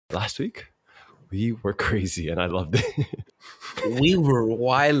Last week, we were crazy and I loved it. We were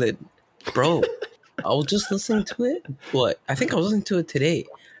wildin', bro. I was just listening to it, but I think I was listening to it today.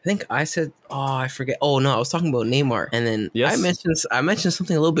 I think I said, I forget. Oh no, I was talking about Neymar, and then Yes. I mentioned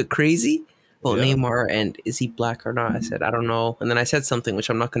something a little bit crazy about Yeah. Neymar and is he black or not? I said I don't know, and then I said something which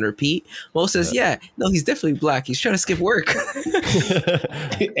I'm not going to repeat. Mo says, no, he's definitely black. He's trying to skip work.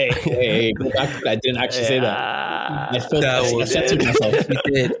 Hey, go back to that. I didn't actually say that. I censored myself. You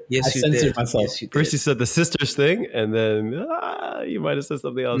did. Yes, I you censored did. myself. Yes, you did. First, you said the sisters thing, and then you might have said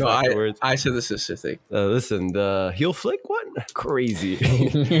something else No, afterwards. I said the sister thing. Listen, the heel flick one? Crazy.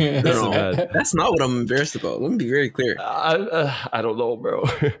 No, bad. that's not what I'm embarrassed about. Let me be very clear. I don't know, bro.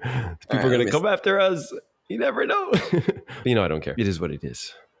 People are going to come after us. You never know. But I don't care. It is what it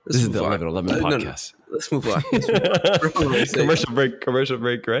is. This is the 1111 podcast. No. Let's move on. Commercial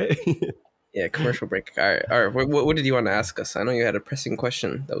break, right? Yeah, commercial break. All right. What did you want to ask us? I know you had a pressing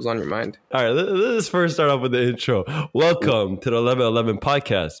question that was on your mind. All right, let's first start off with the intro. Welcome to the 1111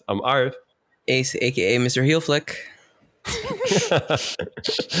 podcast. I'm Arif. Ace, aka Mr. Heelflick.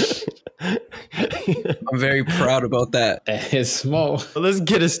 I'm very proud about that. It's small. Let's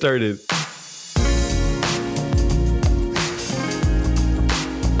get it started.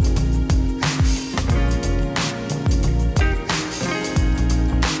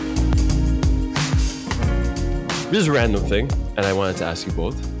 This is a random thing, and I wanted to ask you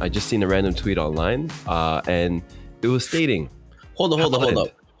both. I just seen a random tweet online, and it was stating. Hold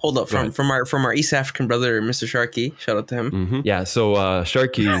up. From our East African brother, Mr. Sharky. Shout out to him. Mm-hmm. Yeah. So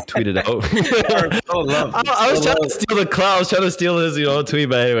Sharky tweeted out. I was trying to steal the clout. I was trying to steal his, tweet.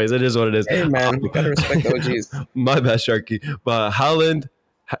 But anyways, it is what it is. Hey man, we gotta respect the OGs. My bad, Sharky. But Haaland,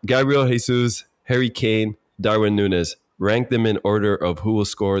 Gabriel Jesus, Harry Kane, Darwin Núñez. Rank them in order of who will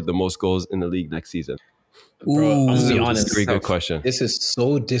score the most goals in the league next season. Bro, I'm gonna be honest. This is a very good question. This is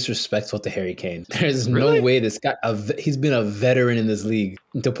so disrespectful to Harry Kane. There's Really? no way this guy. He's been a veteran in this league.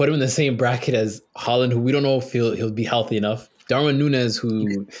 And to put him in the same bracket as Haaland, who we don't know if he'll be healthy enough. Darwin Núñez,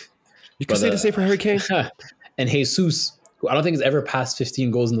 who You can say the same for Harry Kane. and Jesus, who I don't think has ever passed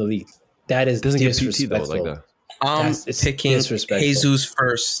 15 goals in the league. That is Doesn't get PT though disrespectful. like that. It's Picking disrespectful. Jesus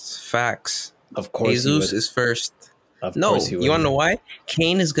first. Facts. Of course, Jesus is first. Of No, course he would. you want to know why?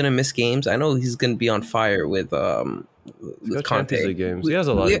 Kane is gonna miss games. I know he's gonna be on fire with Champions Conte. League games. He has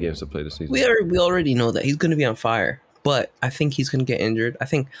a lot of games to play this season. We already know that he's gonna be on fire, but I think he's gonna get injured. I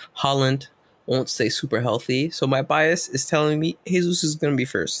think Haaland won't stay super healthy. So my bias is telling me Jesus is gonna be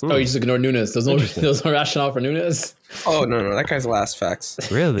first. Oh, you just ignore Núñez. There's no rationale for Núñez. Oh no, that guy's last. Facts.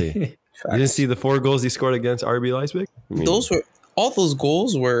 Really? You didn't see the 4 goals he scored against RB Leipzig? I mean, All those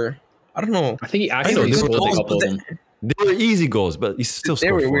goals were. I don't know. I think he I know, actually they were scored a goals, couple of but them. they were easy goals, but he still They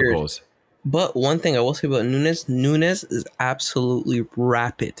scored were 4 weird. goals. But one thing I will say about Núñez is absolutely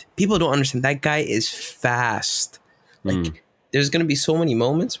rapid. People don't understand that guy is fast. Like there's gonna be so many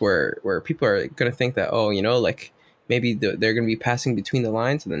moments where people are gonna think that maybe they're gonna be passing between the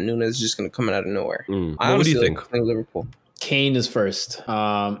lines and then Núñez is just gonna come out of nowhere. What do you think? Liverpool. Kane is first.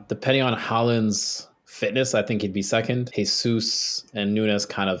 Depending on Haaland's fitness, I think he'd be second. Jesus and Núñez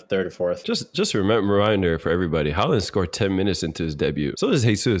kind of third or fourth. Just a reminder for everybody. Haaland scored 10 minutes into his debut. So does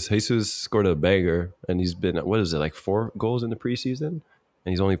Jesus. Jesus scored a banger, and he's been, 4 goals in the preseason?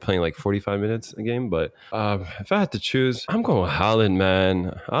 And he's only playing 45 minutes a game. But if I had to choose, I'm going with Haaland,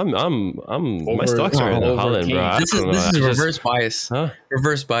 man. My stocks are in Haaland, Kane. bro. This is reverse bias. Huh?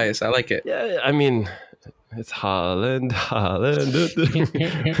 Reverse bias. I like it. Yeah, I mean, it's Haaland.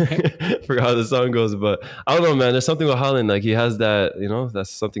 Forgot how the song goes, but I don't know, man. There's something with Haaland. Like, he has that, that's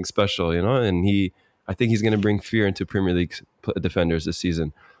something special, and I think he's going to bring fear into Premier League defenders this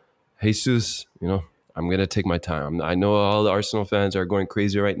season. Jesus, I'm going to take my time. I know all the Arsenal fans are going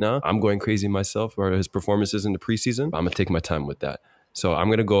crazy right now. I'm going crazy myself for his performances in the preseason. But I'm going to take my time with that. So I'm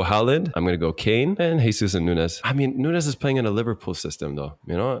going to go Haaland, I'm going to go Kane, and Jesus and Núñez. I mean, Núñez is playing in a Liverpool system, though,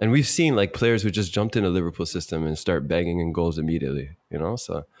 And we've seen, players who just jumped in a Liverpool system and start bagging in goals immediately,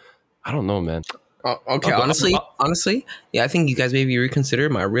 So I don't know, man. Okay, honestly, yeah, I think you guys maybe reconsider.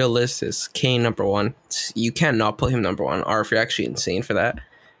 My real list is Kane number 1. You can't not put him number 1, or if you're actually insane for that.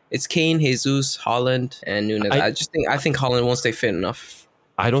 It's Kane, Jesus, Haaland, and Núñez. I think Haaland won't stay fit enough.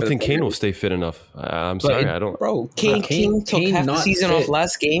 I don't think Kane will stay fit enough. I'm sorry, I don't. Bro, Kane took half the season off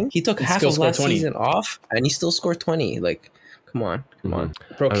last game. He took half of last 20. season off, and he still scored 20. Come on.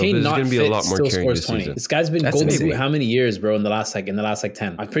 Bro, I don't know, Kane there's not gonna be a fit lot more still carrying scores this 20. season. This guy's been That's golden insane. boot how many years, bro? In the last 10.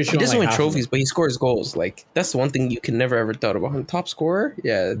 I'm pretty sure He doesn't like win half of trophies, them. but he scores goals. Like that's the one thing you can never ever doubt about him. Top scorer,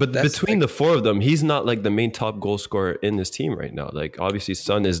 yeah. But that's between like, the four of them, he's not like the main top goal scorer in this team right now. Like obviously,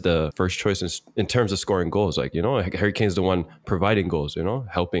 Son is the first choice in terms of scoring goals. Like Harry Kane's the one providing goals.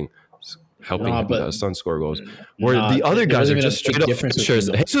 helping Nah, but- Son score goals. Where Nah, the other there guys are wasn't even a just big straight up difference finishers.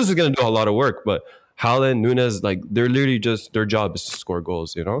 between them. Jesus is going to do a lot of work, but Haaland, Nunes, like they're literally just their job is to score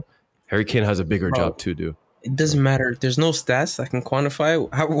goals. Harry Kane has a bigger Bro. job to do. it doesn't matter. There's no stats that can quantify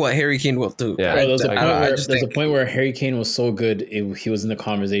what Harry Kane will do. Yeah. Bro, there's a I point where Harry Kane was so good, he was in the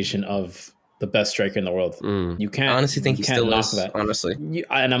conversation of the best striker in the world. You can't. I honestly think you he can't still knock is. that. Honestly,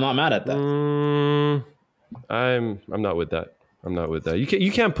 And I'm not mad at that. I'm not with that. I'm not with that.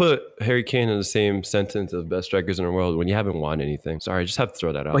 You can't put Harry Kane in the same sentence of best strikers in the world when you haven't won anything. Sorry, I just have to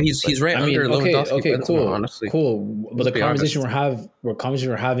throw that out. but he's right I mean, under okay, Lewandowski. But cool, no, honestly, cool. But the be conversation we're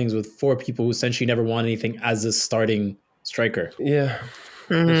having is with four people who essentially never won anything as a starting striker. Yeah.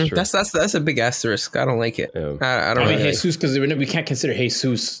 Mhm. true. That's a big asterisk. I don't like it. Yeah. I don't I mean, like it. Jesus, because we can't consider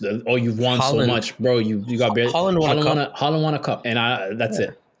Jesus. Oh, you've won so Haaland- much, bro. You got barely. Haaland won a cup. Haaland won a cup, and that's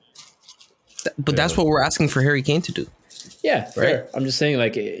it. But that's what we're asking for Harry Kane to do. Yeah, fair. I'm just saying,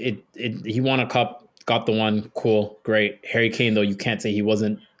 like he won a cup, got the one, cool, great. Harry Kane, though, you can't say he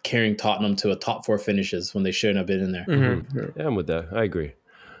wasn't carrying Tottenham to a top 4 finishes when they shouldn't have been in there. Yeah, I'm with that. I agree.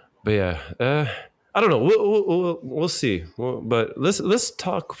 But yeah, I don't know. We'll see. But let's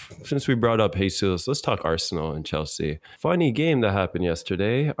talk. Since we brought up Jesus, let's talk Arsenal and Chelsea. Funny game that happened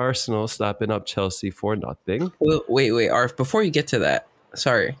yesterday. Arsenal slapping up Chelsea 4-0. Well, wait, Arf. Before you get to that,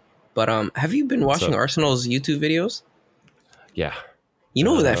 sorry, but have you been watching up? Arsenal's YouTube videos? Yeah, You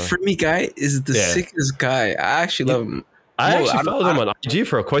know that Fermi guy is the Yeah. sickest guy. I actually love him. I Mo, actually don't- followed him on IG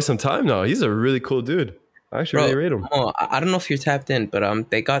for quite some time now. He's a really cool dude. I actually really rate him. Mo, I don't know if you're tapped in, but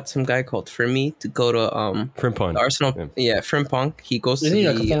they got some guy called Fermi to go to Frimpong. Arsenal. Yeah. Frimpong. He goes to Isn't he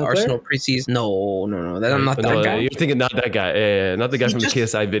like a the former Arsenal preseason. No. I'm not that No, guy. you're thinking not that guy. Yeah, not the guy He from just- the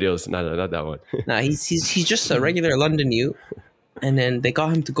KSI videos. No, not that one. Nah, he's just a regular London youth. And then they got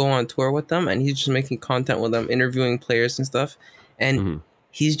him to go on tour with them, and he's just making content with them, interviewing players and stuff. And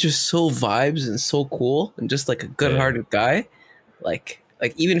he's just so vibes and so cool, and just like a good-hearted guy. Like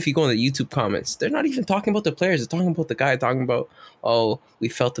even if you go in the YouTube comments, they're not even talking about the players. They're talking about the guy. Talking about, oh, we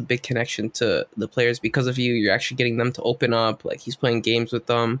felt a big connection to the players because of you. You're actually getting them to open up. Like he's playing games with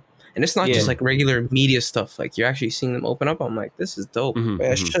them. And it's not just like regular media stuff. Like you're actually seeing them open up. I'm like, this is dope. But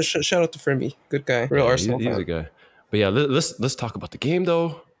yeah, shout out to Fermi, good guy, real Arsenal He's fan. a guy. But yeah, let's talk about the game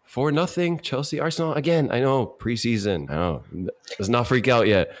though. 4-0 Chelsea Arsenal again. I know preseason. I know. Let's not freak out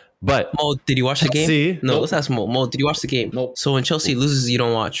yet. But Mo, did you watch the game? Chelsea? No, Nope. let's ask Mo. Mo, did you watch the game? Nope. So when Chelsea loses, you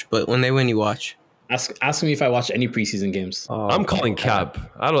don't watch, but when they win, you watch. Ask me if I watched any preseason games. I'm calling cap.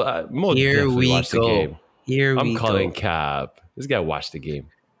 Mo Here definitely we watched the go. game. Here I'm we calling go. cap. This guy watched the game.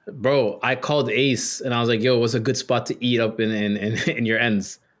 Bro, I called Ace and I was like, yo, what's a good spot to eat up in your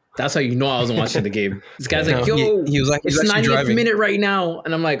ends? That's how you know I wasn't watching the game. This guy's like, No, yo, he was like, it's he's actually 90th driving. minute right now.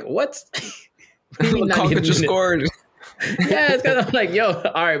 And I'm like, what? What do you mean 90th Lukaku just minute? scored. Yeah, it's kind of like, yo,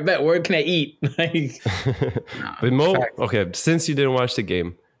 all right, bet, where can I eat? Like, But Mo, fact. okay, since you didn't watch the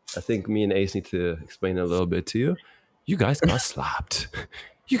game, I think me and Ace need to explain it a little bit to you. You guys got slapped.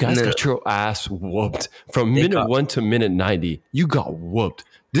 You guys No. got your ass whooped from minute 1 to minute 90. You got whooped.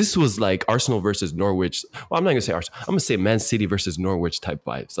 This was like Arsenal versus Norwich. Well, I'm not gonna say Arsenal. I'm gonna say Man City versus Norwich type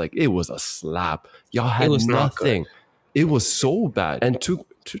vibes. Like it was a slap. Y'all had was not good. nothing. It was so bad. And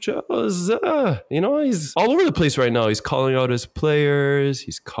Tuchel is, he's all over the place right now. He's calling out his players.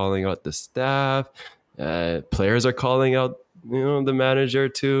 He's calling out the staff. Players are calling out, the manager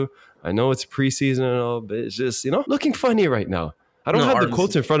too. I know it's preseason and all, but it's just, looking funny right now. I don't No, have the Arsenal-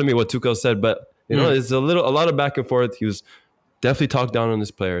 quotes in front of me what Tuchel said, but it's a lot of back and forth. He was definitely talked down on his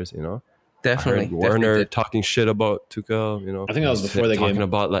players. Definitely. I heard Werner definitely. talking shit about Tuchel. I think that was He's before the talking game.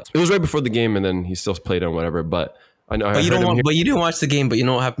 about it was right before the game, and then he still played on whatever. But I know. But you didn't watch the game, but you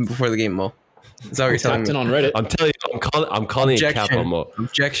know what happened before the game, Mo. Is that what you're telling tapped in me? on Reddit. I'm telling you, I'm calling it cap on Mo.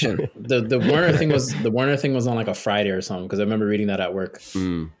 Objection. The Werner thing was on like a Friday or something because I remember reading that at work.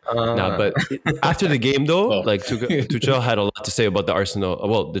 Nah, but after the game though, Oh. like Tuchel had a lot to say about the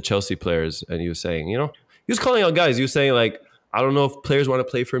Arsenal, the Chelsea players, and he was saying, he was calling out guys. He was saying like, I don't know if players want to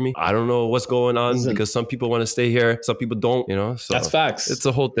play for me. I don't know what's going on Listen. because some people want to stay here, some people don't. So That's facts. It's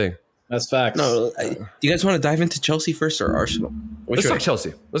a whole thing. That's facts. No, do you guys want to dive into Chelsea first or Arsenal? Let's talk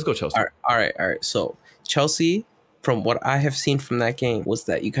Chelsea. Let's go Chelsea. All right. So Chelsea, from what I have seen from that game, was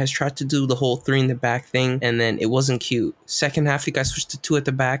that you guys tried to do the whole 3 in the back thing, and then it wasn't cute. Second half, you guys switched to 2 at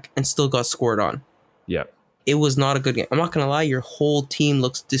the back and still got scored on. Yeah. it was not a good game. I'm not gonna lie, your whole team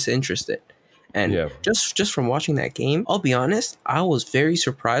looks disinterested. And Yeah. just from watching that game, I'll be honest, I was very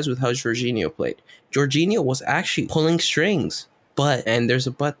surprised with how Jorginho played. Jorginho was actually pulling strings. But, and there's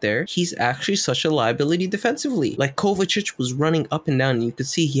a but there, he's actually such a liability defensively. Like Kovacic was running up and down, and you could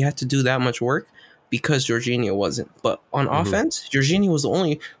see he had to do that much work because Jorginho wasn't. But on offense, Jorginho was the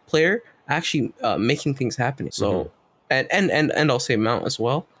only player actually making things happen. So, and I'll say Mount as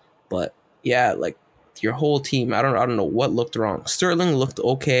well. But yeah, like your whole team, I don't know what looked wrong. Sterling looked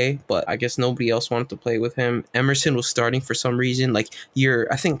okay, but I guess nobody else wanted to play with him. Emerson was starting for some reason. Like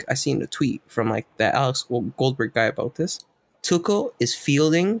I think I seen a tweet from like that Alex Goldberg guy about this. Tuchel is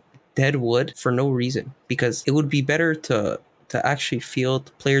fielding dead wood for no reason, because it would be better to actually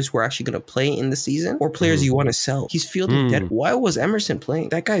field players who are actually going to play in the season or players you want to sell. He's fielding dead. Why was Emerson playing?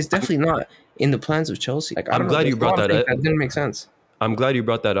 That guy's definitely not in the plans of Chelsea. Like, I'm glad you brought that up. That didn't make sense. I'm glad you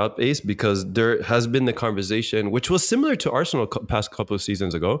brought that up, Ace, because there has been the conversation, which was similar to Arsenal past couple of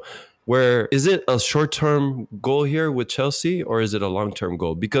seasons ago, where is it a short-term goal here with Chelsea or is it a long-term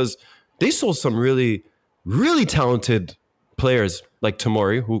goal? Because they sold some really, really talented players like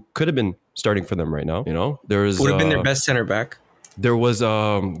Tomori, who could have been starting for them right now. You know, there was would have been their best center back. There was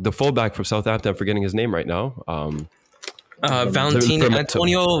the fullback from Southampton. I'm forgetting his name right now. Valentino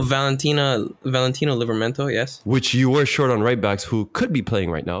Livramento, yes. Which you were short on right backs who could be playing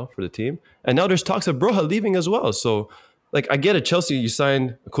right now for the team. And now there's talks of Broha leaving as well. So, like, I get it. Chelsea, you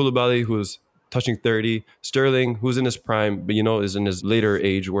signed Koulibaly, who's touching 30. Sterling, who's in his prime, but, you know, is in his later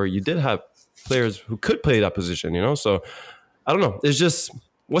age where you did have players who could play that position, you know? So, I don't know. It's just,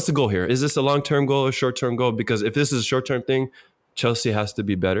 what's the goal here? Is this a long-term goal or short-term goal? Because if this is a short-term thing, Chelsea has to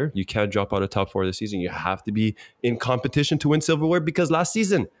be better. You can't drop out of top 4 this season. You have to be in competition to win silverware, because last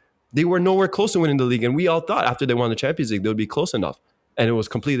season they were nowhere close to winning the league. And we all thought after they won the Champions League, they would be close enough. And it was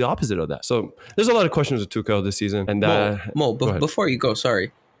completely opposite of that. So there's a lot of questions with Tuchel this season. And before you go,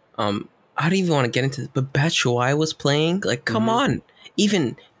 sorry. I don't even want to get into this, but Batshuayi was playing. Like, come on.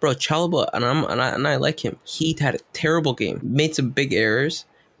 Even, bro, Chalobah, and I like him. He had a terrible game. Made some big errors.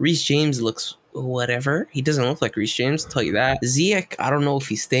 Reece James looks whatever. He doesn't look like Reece James, I'll tell you that. Ziyech, I don't know if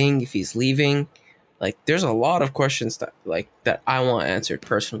he's staying, if he's leaving. Like, there's a lot of questions that I want answered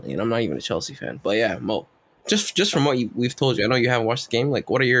personally, and I'm not even a Chelsea fan. But yeah, Mo, just from what we've told you, I know you haven't watched the game. Like,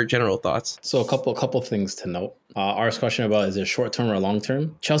 what are your general thoughts? So a couple things to note. Our question about is it short term or long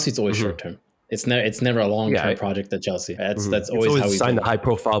term? Chelsea's always short term. It's never a long term project at Chelsea. That's always how we sign the high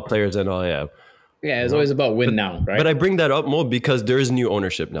profile players and all. Yeah, it's always about win now, right? But I bring that up more because there is new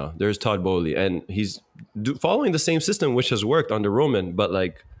ownership now. There's Todd Bowley, and he's following the same system which has worked under Roman. But,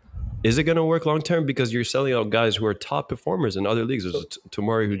 like, is it going to work long term? Because you're selling out guys who are top performers in other leagues. There's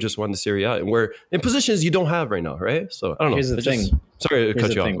Tomori who just won the Serie A, and we're in positions you don't have right now, right? So I don't know. Here's the thing. Sorry to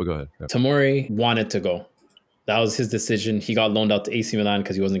cut you off, but go ahead. Yeah. Tomori wanted to go. That was his decision. He got loaned out to AC Milan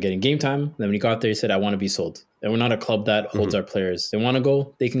because he wasn't getting game time. Then when he got there, he said, "I want to be sold." And we're not a club that holds our players. They want to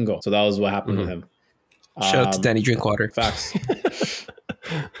go, they can go. So that was what happened with him. Shout out to Danny Drinkwater. Facts.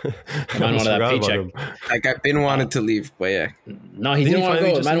 Man wanted that paycheck. Like, I've been wanted to leave, but yeah. No, he didn't want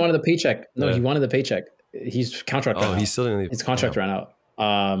to go. Man wanted the paycheck. No, he wanted the paycheck. His contract ran out. He's still in His contract ran out.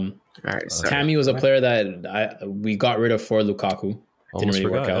 All right, Tammy was a player that we got rid of for Lukaku. Didn't really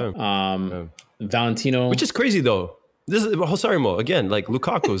work out. Valentino. Which is crazy, though. This is sorry, Mo. Again, like,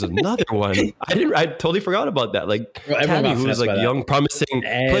 Lukaku is another one. I totally forgot about that. Like, Tammy, who was like a young, promising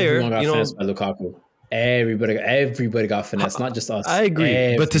player. Got finessed by Lukaku. Everybody got finessed, not just us. I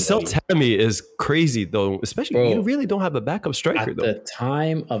agree, but to sell Tammy is crazy, though. Especially, you really don't have a backup striker. At the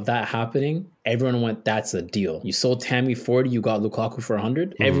time of that happening, everyone went, "That's a deal." You sold Tammy 40, you got Lukaku for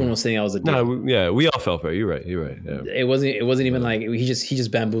 100. Everyone was saying that was a deal. No, we all fell for it. You're right. Yeah. It wasn't even like he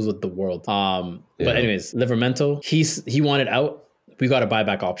just bamboozled the world. But anyways, Livramento, he wanted out. We got a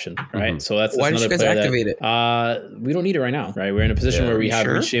buyback option, right? So that's why did you guys activate it? We don't need it right now, right? We're in a position where we have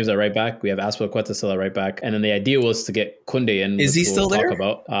Reece James at right back, we have Azpilicueta still at right back, and then the idea was to get Koundé in. Is he still there?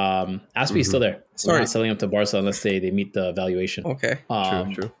 Azpi is still there. We're not selling him to Barca unless they meet the valuation. Okay,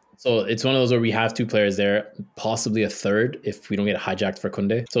 true. So it's one of those where we have 2 players there, possibly a third if we don't get hijacked for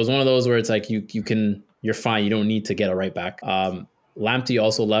Koundé. So it's one of those where it's like you're fine. You don't need to get a right back. Lamptey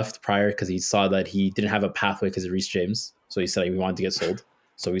also left prior because he saw that he didn't have a pathway because of Reece James. So he said we wanted to get sold.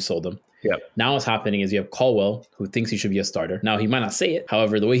 So we sold him. Yeah. Now what's happening is you have Colwell, who thinks he should be a starter. Now, he might not say it.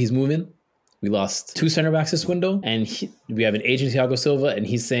 However, the way he's moving, we lost 2 center backs this window. And we have an agent, Thiago Silva, and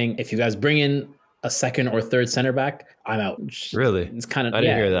he's saying, if you guys bring in a second or third center back, I'm out. Really? It's kind of... I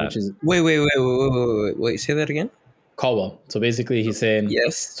didn't hear that. Wait. Say that again? Colwell. So basically he's saying...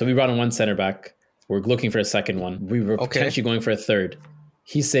 Yes. So we brought in 1 center back. We're looking for a second one. We were potentially going for a third.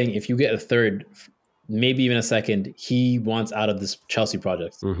 He's saying if you get a third... maybe even a second, he wants out of this Chelsea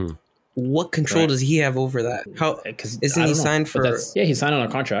project. Mm-hmm. What control does he have over that? How Because isn't he signed for? Yeah, he signed on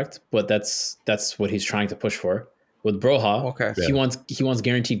a contract, but that's what he's trying to push for. With Broha, Okay. he wants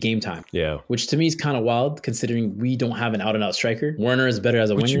guaranteed game time. Yeah. Which to me is kind of wild, considering we don't have an out and out striker. Werner is better as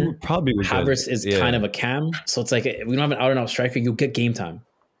a Which winger. you probably would Havertz is kind of a cam, so it's like we don't have an out and out striker. You'll get game time.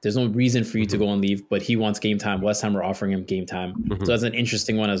 There's no reason for you to go and leave, but he wants game time. West Ham are offering him game time, so that's an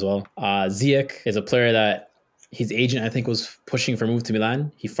interesting one as well. Ziyech is a player that his agent I think was pushing for a move to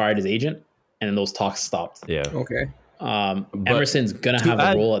Milan. He fired his agent, and then those talks stopped. Yeah. Okay. Emerson's gonna have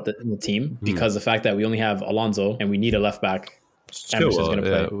a role in the team because the fact that we only have Alonso and we need a left back. Emerson's gonna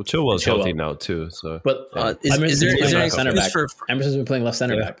play. Well, Chilwell's healthy now too. So, but is there an excuse for? Emerson's been playing left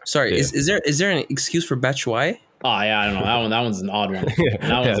center back. Sorry, is there an excuse for Batshuayi? Oh yeah, I don't know. That one's an odd one.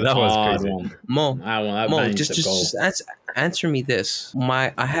 That one's crazy. One. Mo, just answer me this.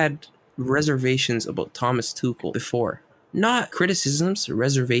 I had reservations about Thomas Tuchel before. Not criticisms,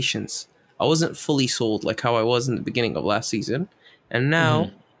 reservations. I wasn't fully sold like how I was in the beginning of last season. And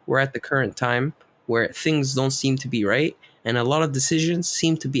now we're at the current time where things don't seem to be right. And a lot of decisions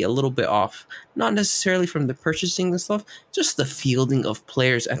seem to be a little bit off. Not necessarily from the purchasing and stuff, just the fielding of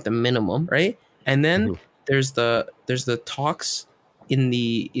players at the minimum, right? And then there's the talks in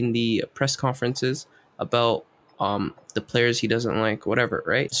the press conferences about the players he doesn't like, whatever,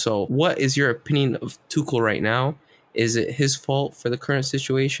 right? So what is your opinion of Tuchel right now? Is it his fault for the current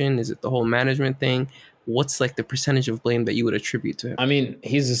situation? Is it the whole management thing? What's like the percentage of blame that you would attribute to him? I mean,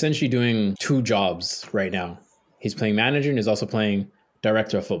 he's essentially doing two jobs right now. He's playing manager and he's also playing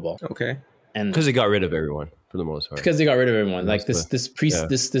director of football. Okay. And because they got rid of everyone for the most part. Because they got rid of everyone. Like this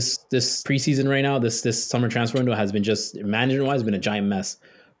preseason right now, this summer transfer window has been just management wise been a giant mess.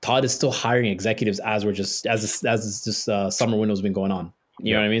 Todd is still hiring executives as this summer window's been going on.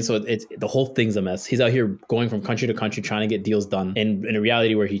 You know what I mean? So it's the whole thing's a mess. He's out here going from country to country trying to get deals done in a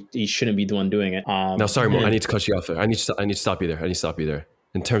reality where he shouldn't be doing it. Now, sorry, Mo, I need to cut you off there. I need to stop you there.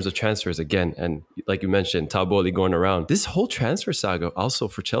 In terms of transfers again, and like you mentioned, Taboli going around. This whole transfer saga also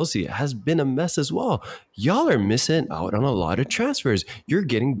for Chelsea has been a mess as well. Y'all are missing out on a lot of transfers. You're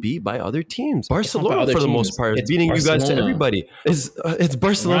getting beat by other teams. Barcelona for the most part is beating you guys to everybody. It's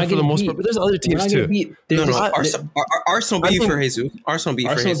Barcelona for the most part, but there's other teams too. Arsenal beat for Jesus. Arsenal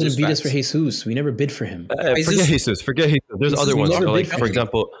didn't beat us for Jesus. We never bid for him. Forget Jesus. There's other ones. Like for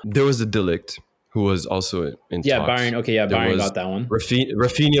example, there was a Delict who was also in talks. Bayern. Okay, Bayern got that one.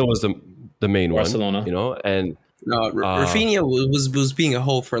 Rafinha was the main Barcelona. one, you know, and Rafinha was being a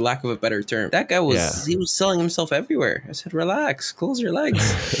hoe for lack of a better term. That guy he was selling himself everywhere. I said, relax, close your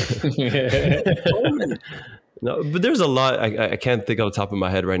legs. No, but there's a lot I can't think off the top of my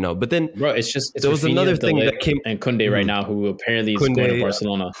head right now. But then, bro, it's there was another thing that came, and Kunde right now, who apparently is going to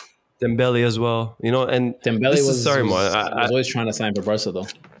Barcelona. Dembele as well, you know, and Dembele was always trying to sign for Barca though.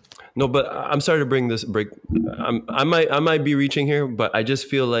 No, but I'm sorry to bring this break. I might be reaching here, but I just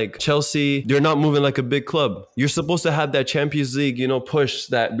feel like Chelsea, they're not moving like a big club. You're supposed to have that Champions League, you know, push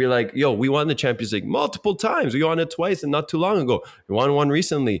that be like, yo, we won the Champions League multiple times. We won it twice and not too long ago. We won one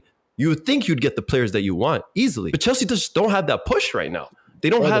recently. You would think you'd get the players that you want easily, but Chelsea just don't have that push right now. They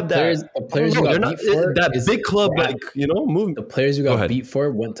don't have that. The players you got beat for that big club, like, you know, moving. The players you got beat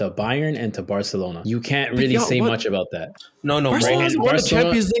for went to Bayern and to Barcelona. You can't really say much about that. No. Barcelona hasn't won the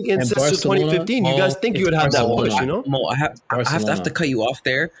Champions League since 2015. You guys think you would have that push, you know? Mo, I have to cut you off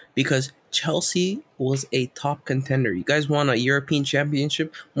there because Chelsea was a top contender. You guys won a European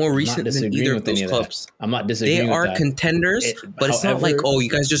championship more recent than either of those clubs. I'm not disagreeing with that. They are contenders, but it's not like, oh, you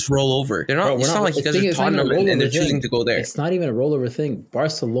guys just roll over. They're not. It's not like you guys are Tottenham and they're choosing to go there. It's not even a rollover thing.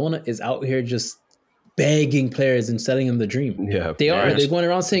 Barcelona is out here just begging players and selling them the dream. Yeah, they are. They're going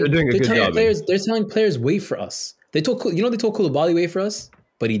around saying they're telling players wait for us. They told Koulibaly wait for us,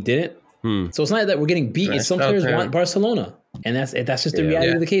 but he didn't. So it's not that we're getting beat. It's some players want Barcelona. And that's just the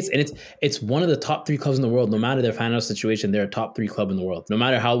reality of the case. And it's one of the top 3 clubs in the world. No matter their financial situation, they're a top 3 club in the world. No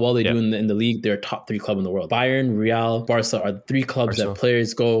matter how well they do in the league, they're a top 3 club in the world. Bayern, Real, Barca are 3 clubs that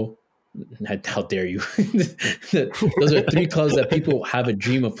players go, how dare you? Those are 3 clubs that people have a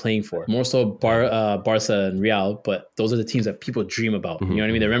dream of playing for. More so Barca and Real, but those are the teams that people dream about. You know what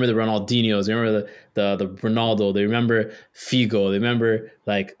I mean? They remember the Ronaldinhos, they remember the Ronaldo, they remember Figo, they remember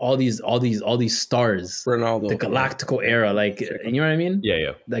like all these stars. Ronaldo. The Galactico era, like, you know what I mean?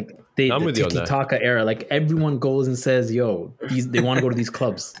 Yeah. Like the tiki-taka era, like everyone goes and says, yo, they want to go to these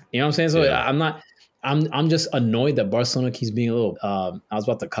clubs. You know what I'm saying? So I'm just annoyed that Barcelona keeps being a little, I was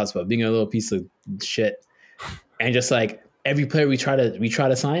about to cuss, but being a little piece of shit. And just like every player we try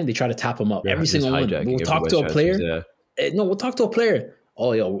to sign, they try to tap them up. Every single one. We'll talk to a player. We'll talk to a player.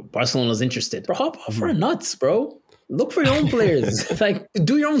 oh, yo, Barcelona's interested. Bro, hop off our nuts, bro. Look for your own players. Like,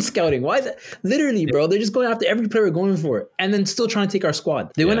 do your own scouting. Why is that? Literally, bro, they're just going after every player we're going for, and then still trying to take our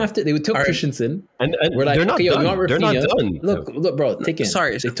squad. They took Christensen, and we're like, they're not okay, yo, done. we want They're not Rafinha. done. Look, bro, take in.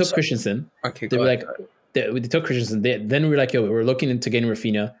 Sorry, they took Christensen. Okay, they were like, they took Christensen. Then we were like, yo, we're looking into getting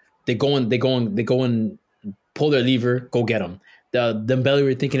Rafinha. They go and pull their lever, go get him. The Dembele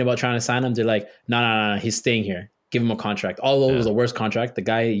were thinking about trying to sign him. They're like, no, he's staying here. Give him a contract. Although it was the worst contract. The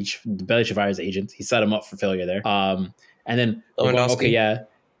guy, Dembele should fire his agent. He set him up for failure there. And then forget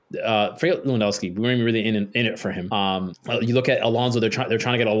Lewandowski. We weren't even really in it for him. You look at Alonso. They're trying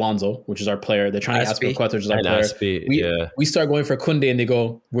to get Alonso, which is our player. They're trying to get Azpilicueta, which is our player. We start going for Koundé, and they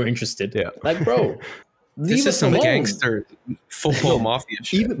go, we're interested. Yeah. Like, bro, this is some gangster football mafia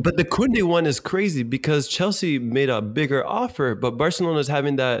shit. But the Koundé one is crazy because Chelsea made a bigger offer, but Barcelona's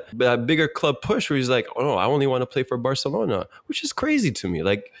having that bigger club push where he's like, oh no, I only want to play for Barcelona, which is crazy to me.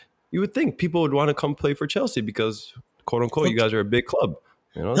 Like, you would think people would want to come play for Chelsea because, quote unquote, you guys are a big club.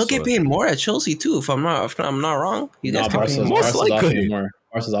 You know, they'll get paid more at Chelsea too. If I'm not wrong, you guys Barca's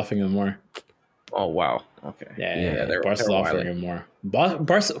offering him more. Oh wow. Okay. Yeah. Barca's offering him more. Can we talk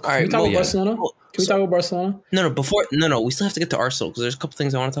about Barcelona? Can we talk about Barcelona? No. We still have to get to Arsenal because there's a couple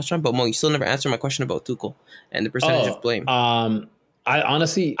things I want to touch on. But Mo, you still never answered my question about Tuchel and the percentage of blame. I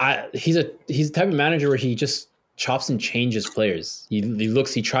honestly, he's the type of manager where he just chops and changes players.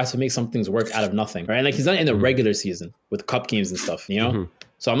 He tries to make some things work out of nothing, right? Like, he's done it in the regular season with cup games and stuff, you know?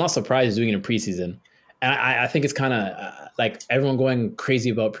 So I'm not surprised he's doing it in preseason. And I think it's kind of like everyone going crazy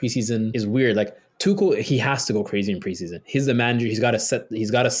about preseason is weird. Like, Tuchel, he has to go crazy in preseason. He's the manager. He's got to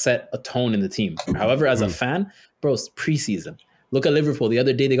set a tone in the team. However, as a fan, bro, it's preseason. Look at Liverpool. The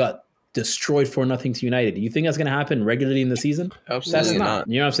other day they got destroyed 4-0 to United. Do you think that's going to happen regularly in the season? Absolutely that's not.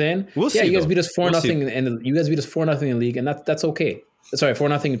 You know what I'm saying? We'll see. You guys beat us 4-0, and you guys beat us 4-0 in the league, and that's okay. Sorry,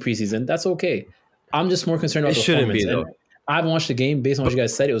 4-0 in preseason. That's okay. I'm just more concerned about it shouldn't be though. I haven't watched the game. Based on what you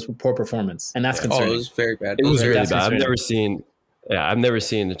guys said, it was poor performance, and that's concerning. Oh, it was very bad. It was really bad. I've never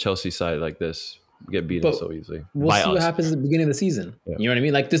seen the Chelsea side like this get beaten so easily. We'll see what happens at the beginning of the season. Yeah. You know what I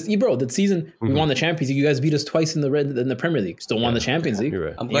mean? Like this, bro. The season we won the Champions League. You guys beat us twice in the Premier League. Still won the Champions League. You're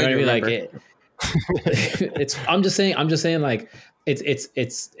right. I'm glad you remember. Like it's. I'm just saying. Like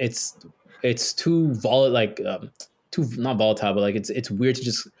it's too volatile. Like too not volatile, but like it's weird to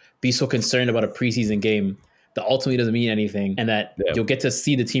just be so concerned about a preseason game that ultimately doesn't mean anything, and that you'll get to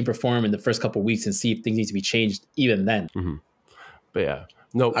see the team perform in the first couple of weeks and see if things need to be changed even then. But yeah.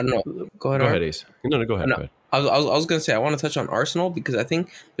 No, I don't know. Go ahead, Ace. No, go ahead. No, I was going to say, I want to touch on Arsenal because I think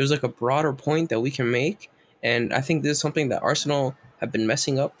there's like a broader point that we can make. And I think this is something that Arsenal have been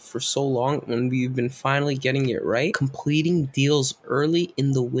messing up for so long when we've been finally getting it right. Completing deals early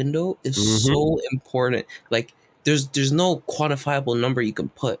in the window is so important. Like, there's no quantifiable number you can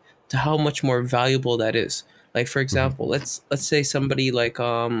put to how much more valuable that is. Like, for example, let's say somebody like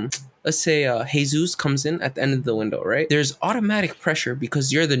let's say Jesus comes in at the end of the window, right? There's automatic pressure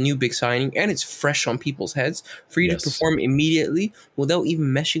because you're the new big signing and it's fresh on people's heads for you to perform immediately without even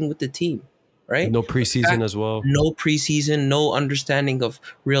meshing with the team, right? No preseason as well. No preseason, no understanding of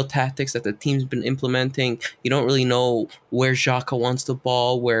real tactics that the team's been implementing. You don't really know where Xhaka wants the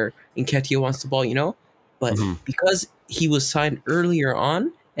ball, where Nketiah wants the ball, you know? But because he was signed earlier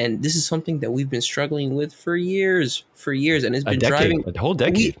on, and this is something that we've been struggling with for years, and it's been driving a whole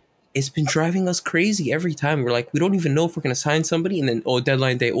decade. It's been driving us crazy every time. We're like, we don't even know if we're going to sign somebody, and then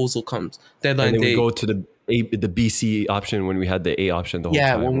deadline day Ozil comes. Deadline day, we go to the BC option when we had the A option the whole time.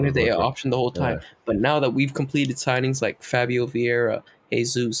 Yeah, when we had the A option the whole time. But now that we've completed signings like Fabio Vieira,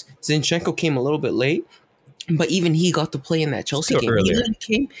 Jesus, Zinchenko came a little bit late, but even he got to play in that Chelsea game.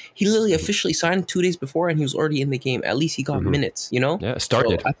 He literally officially signed 2 days before, and he was already in the game. At least he got minutes, you know? Yeah,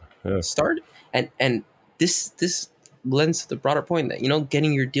 started. Started. And this lends to the broader point that, you know,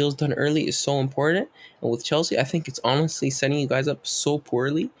 getting your deals done early is so important. And with Chelsea, I think it's honestly setting you guys up so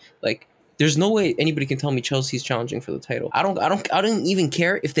poorly. Like, there's no way anybody can tell me Chelsea's challenging for the title. I don't even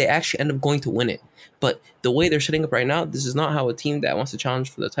care if they actually end up going to win it. But the way they're setting up right now, this is not how a team that wants to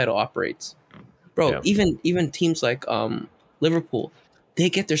challenge for the title operates. Bro, even teams like Liverpool, they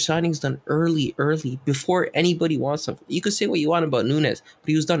get their signings done early before anybody wants them. You could say what you want about Nunes, but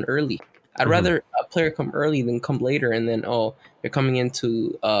he was done early. I'd rather a player come early than come later, and then they're coming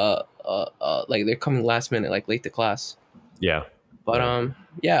into like they're coming last minute, like late to class. Yeah. But on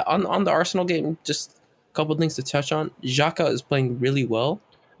the Arsenal game, just a couple of things to touch on. Xhaka is playing really well,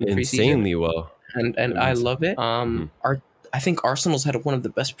 insanely well, and I love it. I think Arsenal's had one of the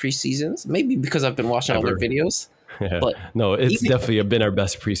best preseasons, maybe because I've been watching all their videos. Yeah. But no, it's definitely been our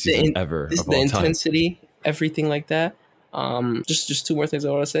best preseason ever. The intensity, everything like that. Just two more things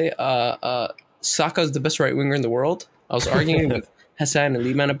I want to say. Saka is the best right winger in the world. I was arguing with Hassan and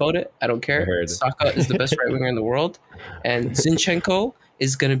Lehman about it. I don't care. Saka is the best right winger in the world, and Zinchenko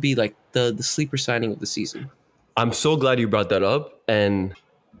is gonna be like the sleeper signing of the season. I'm so glad you brought that up. And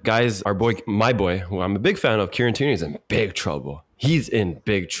guys, my boy, who I'm a big fan of, Kieran Tierney, is in big trouble. He's in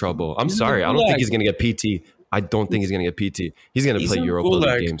big trouble. I'm sorry. I don't think he's going to get PT. I don't think he's going to get PT. He's going to play Europa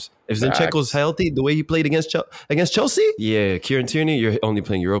League games. If Zinchenko's healthy, the way he played against Chelsea, yeah, Kieran Tierney, you're only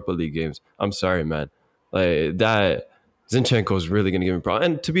playing Europa League games. I'm sorry, man. Like that, Zinchenko is really going to give him a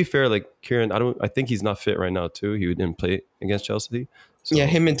problem. And to be fair, like Kieran, I think he's not fit right now too. He didn't play against Chelsea. So, yeah,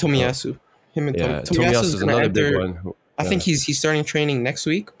 him and Tomiyasu. Tomiyasu is another big one. I think he's starting training next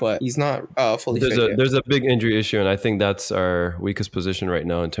week, but he's not fully fit yet. There's a big injury issue, and I think that's our weakest position right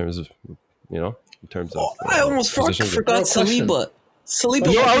now in terms of, I almost forgot Saliba.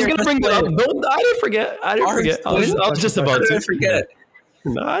 Saliba. No, I was gonna bring that up. No, I didn't forget. I was just about to forget.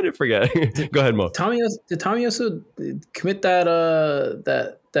 No, I didn't forget. Go ahead, Mo. Did Tomiyasu commit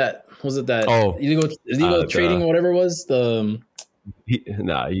that was it that illegal trading or whatever it was he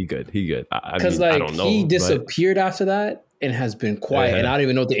good. Because I don't know. He disappeared after that and has been quiet, and I don't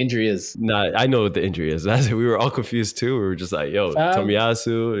even know what the injury is. Nah, I know what the injury is. We were all confused too. We were just like, "Yo,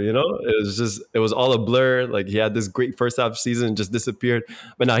 Tomiyasu," it was all a blur. Like he had this great first half season, just disappeared.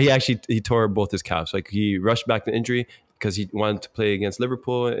 But now he tore both his calves. Like he rushed back to injury because he wanted to play against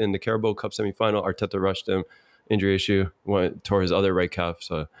Liverpool in the Carabao Cup semifinal. Arteta rushed him, injury issue. Tore his other right calf.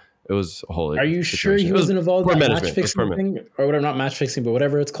 So. It was a whole. Are you sure he wasn't involved in that match fixing thing, or whatever? Not match fixing, but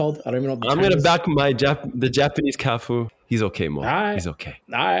whatever it's called. I don't even know. I'm gonna back the Japanese Cafu. He's okay, Mo. Right. He's okay.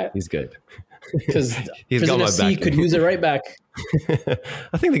 All right. He's good. Because he's got my back. Could use it right back.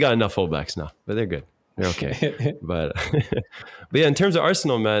 I think they got enough fullbacks now, but they're good. They're okay. but yeah, in terms of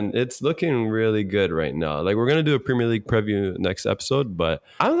Arsenal, man, it's looking really good right now. Like we're gonna do a Premier League preview next episode, but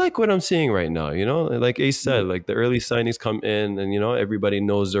I like what I'm seeing right now. Like Ace said, like the early signings come in, and everybody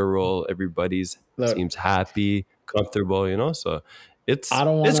knows their role. Everybody's seems happy, comfortable. So it's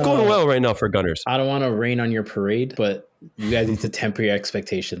going well right now for Gunners. I don't want to rain on your parade, but you guys need to temper your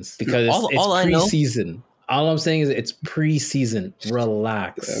expectations because it's pre-season. All I'm saying is it's pre-season.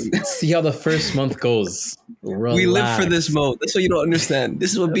 Relax. See how the first month goes. Relax. We live for this mode. That's what you don't understand.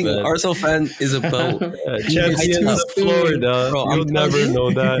 This is what being an Arsenal fan is about. Champions of Florida. Bro, you'll never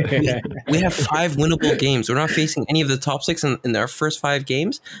know that. We have 5 winnable games. We're not facing any of the top 6 in our first 5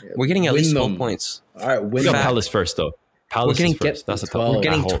 games. We're getting at least 12 points. All right, we got Palace first, though. Palace is first. That's a tough one. We're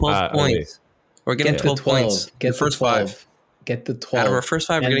getting 12 points. We're getting 12 points. Get the first 5. Get the 12. Out of our first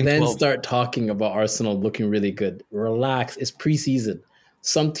 5, we're getting 12. And then start talking about Arsenal looking really good. Relax. It's preseason.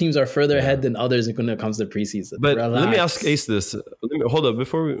 Some teams are further ahead than others when it comes to preseason. But let me ask Ace this. Hold up.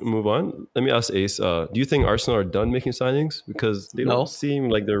 Before we move on, let me ask Ace, do you think Arsenal are done making signings? Because they don't seem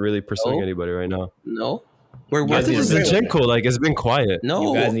like they're really pursuing anybody right now. No. I think Zinchenko, like, it's been quiet.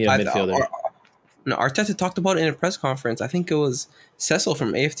 No. You guys need a midfielder. No, Arteta talked about it in a press conference. I think it was Cecil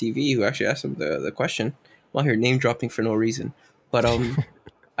from AFTV who actually asked him the question. I'm out here name dropping for no reason. But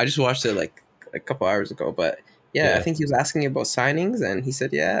I just watched it like a couple hours ago. But yeah, I think he was asking about signings, and he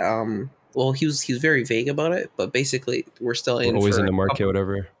said, well, he was very vague about it, but basically we're still always in the market,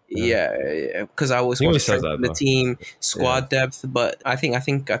 whatever. Yeah, because I always want to strengthen the team, squad depth. But I think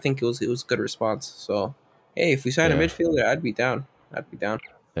it was a good response. So hey, if we sign a midfielder, I'd be down.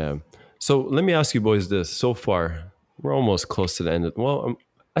 Yeah. So let me ask you boys this. So far, we're almost close to the end.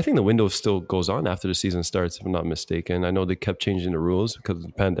 I think the window still goes on after the season starts, if I'm not mistaken. I know they kept changing the rules because of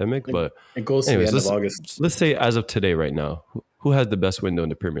the pandemic, but it goes to the end of August. Let's say as of today, right now, who has the best window in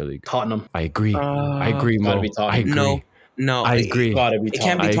the Premier League? Tottenham. I agree. Mo. I agree. No, I agree. It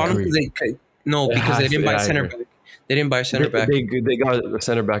can't be Tottenham because they didn't buy center back. They didn't buy center back. They got a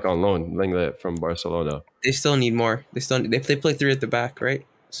center back on loan, Lenglet from Barcelona. They still need more. They play 3 at the back, right?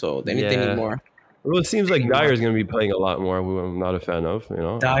 So they need more. Well, it seems like Dyer is going to be playing a lot more, who I'm not a fan of.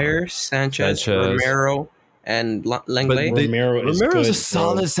 Dyer, Sanchez, Romero, and Lenglet. Romero's a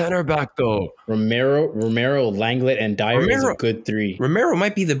solid center back, though. Romero, Lenglet, and Dyer is a good 3. Romero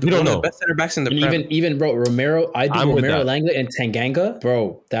might be one of the best center backs in the Prem. Even bro, Romero, Romero, Lenglet, and Tanganga,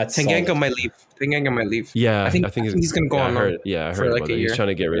 bro. That's Tanganga solid. might leave. Yeah, I think he's going to go on. I heard about it. He's trying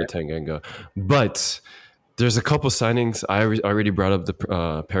to get rid of Tanganga, but there's a couple signings. I already brought up the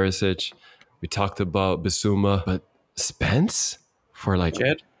Perisic. We talked about Bissouma, but Spence for like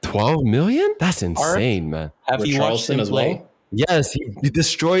 12 million? That's insane, man. Have you watched him as well? Yes, he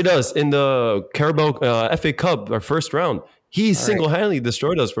destroyed us in the Carabao FA Cup, our first round. He single-handedly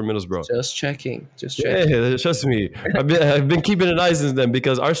destroyed us for Middlesbrough. Just checking. Yeah, trust me. I've been keeping an eye since then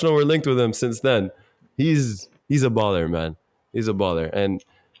because Arsenal were linked with him since then. He's He's a baller, man. He's a baller. And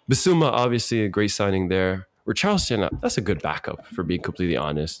Basuma, obviously, a great signing there. Richarlison, that's a good backup, for being completely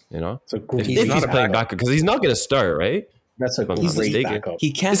honest. You know, So if He's not he's a playing backup, because he's not going to start, right? that's a If I'm not great mistaken. backup.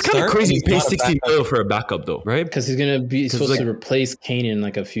 He can't It's kind start. of crazy and to pay he's not a 60 backup. mil for a backup, though, right? Because he's gonna be supposed like- to replace Kane in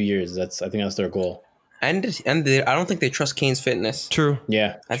like a few years. I think that's their goal. And I don't think they trust Kane's fitness. True.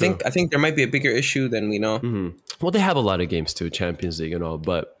 Yeah, I think there might be a bigger issue than we know. Well, they have a lot of games too, Champions League and all,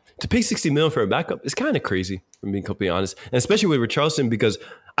 but to pay 60 mil for a backup is kind of crazy, if being completely honest. And especially with Richarlison, because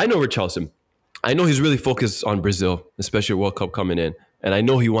I know Richarlison. I know he's really focused on Brazil, especially World Cup coming in. And I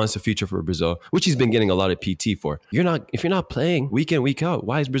know he wants a future for Brazil, which he's been getting a lot of PT for. If you're not playing week in, week out,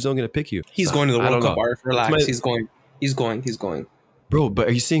 why is Brazil going to pick you? He's going to the I World don't Cup. know. Art, relax. my- He's going. Bro, but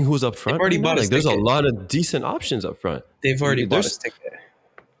are you seeing who's up front? already right now? bought his Like, there's a ticket. lot of decent options up front. They've already bought There's- his ticket.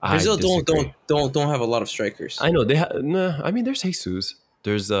 I Brazil disagree. don't have a lot of strikers. I know they have. Nah, I mean, there's Jesus.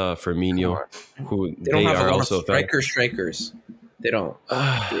 There's Firmino, who They don't have a lot also of strikers. They don't.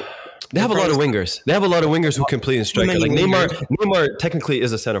 They have a lot of wingers. They have a lot of wingers who can play in striker. many Like wingers. Neymar technically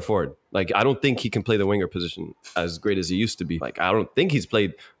is a center forward. Like, I don't think he can play the winger position as great as he used to be. Like, I don't think he's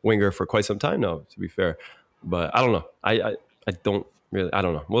played winger for quite some time now, to be fair. But I don't know. I don't really. I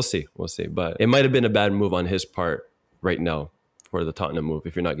don't know. We'll see. But it might have been a bad move on his part right now for the Tottenham move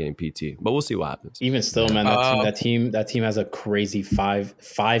if you're not getting PT. But we'll see what happens. even still, man, that team has a crazy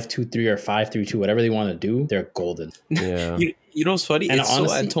 5-2-3 or 5-3-2, whatever they want to do. They're golden. Yeah. You know what's funny? And It's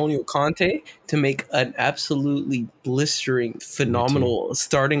honestly- so Antonio Conte to make an absolutely blistering, phenomenal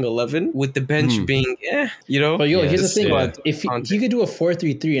starting 11 with the bench being, you know. But Yeah, here's the this- thing: yeah. if Conte. he could do a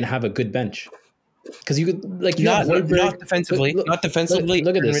 4-3-3 and have a good bench, because you could like you not, have Højbjerg, not defensively. Not defensively.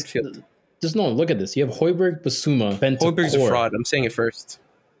 Look at in this. Midfield. Just no. Look at this. You have Højbjerg, Basuma, Bentancur. Højbjerg's a fraud. I'm saying it first.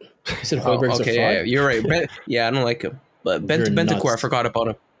 You said Højbjerg's okay, a fraud. yeah, you're right. I don't like him. But You're Bentancur, I nuts. forgot about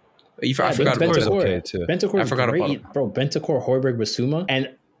him. I Yeah, forgot about Bentancur's him. okay, too. Bentancur I is forgot about great, him. bro. Bentancur, Højbjerg, Basuma,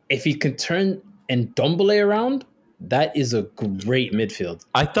 and if he can turn and Ndombele around, that is a great midfield.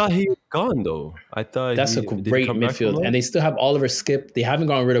 I thought he was gone though. I thought That's a did he great come back from midfield, loan? and they still have Oliver Skip. They haven't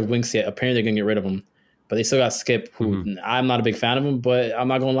gotten rid of Winks yet. Apparently, they're gonna get rid of him, but they still got Skip, who I'm not a big fan of him, but I'm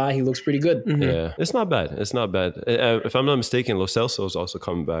not gonna lie, he looks pretty good. Yeah, it's not bad. If I'm not mistaken, Lo Celso is also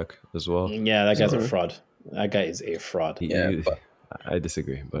coming back as well. Yeah, that guy's a fraud. That guy is a fraud. Yeah, but- I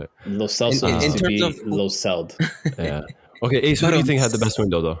disagree, but Lo Celso In- needs in to terms be of- low selled. yeah. Okay, Ace, who But, do you think had the best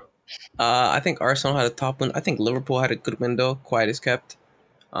window though? I think Arsenal had a top one. I think Liverpool had a good window, quiet as kept.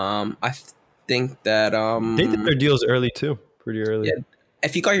 I think that They did their deals early too, pretty early. Yeah.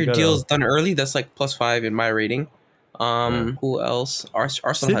 if you got your gotta- deals done early, that's like +5 in my rating. Who else?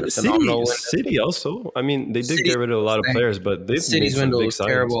 Arsenal had a phenomenal window. City also. I mean, they did City- get rid of a lot of players, but they've made City's some window big was signings.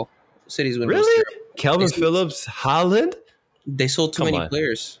 terrible. City's window was Really? terrible. Calvin It's- Phillips, Haaland. They sold too Come many on.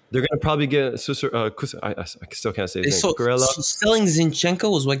 players. They're gonna probably get I still can't say They his name. sold, Cucurella. selling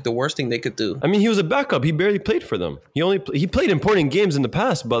Zinchenko was like the worst thing they could do. I mean, he was a backup. He barely played for them. He played important games in the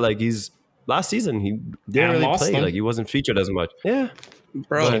past, but like last season he didn't really lost play. them. Like he wasn't featured as much. Yeah,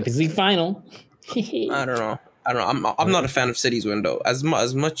 Bro, Champions League final. I don't know. I'm not a fan of City's window. As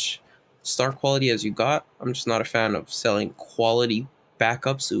much star quality as you got, I'm just not a fan of selling quality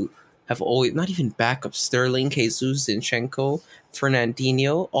backups who have always not even backups. Sterling, Jesus, Zinchenko,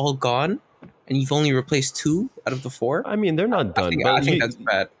 Fernandinho, all gone, and you've only replaced 2 out of the 4. I mean they're not done. I but think you- that's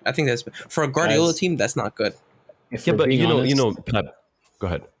bad. I think that's for a Guardiola Guys. team. That's not good. If yeah, we're but being you know, honest, Pep. Go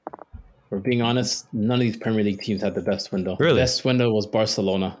ahead. We're being honest, none of these Premier League teams had the best window. Really? The best window was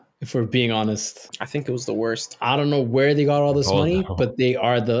Barcelona. If we're being honest, I think it was the worst. I don't know where they got all this Oh, money, no. but they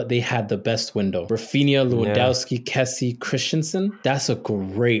had the best window. Rafinha, Lewandowski, Kessie, Christensen. That's a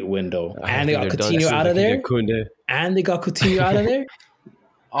great window. And they got Coutinho out of there. And they got Coutinho out of there.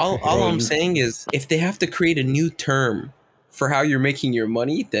 All Bro, I'm you- saying is, if they have to create a new term for how you're making your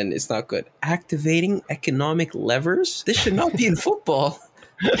money, then it's not good. Activating economic levers. This should not be in football.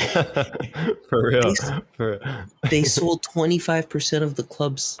 For real. They sold 25% of the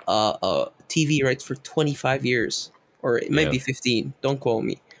club's TV rights for 25 years, or it might Yeah. be 15. Don't quote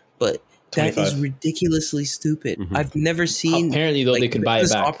me, but that is 25. ridiculously stupid. Mhm. I've never seen. Apparently, though, they can buy it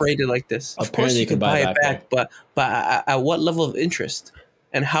business back. operated like this. Of course, Apparently you they can can buy buy it it back, but at what level of interest,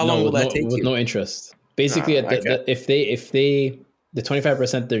 and how long will with that take with you? no interest. Basically, Nah, if they the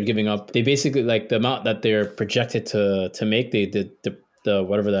 25% they're giving up, they basically like the amount that they're projected to make. The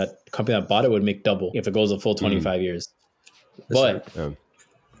whatever that company that bought it would make double if it goes a full 25 years. But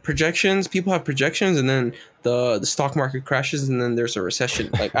Projections. People have projections, and then the stock market crashes, and then there's a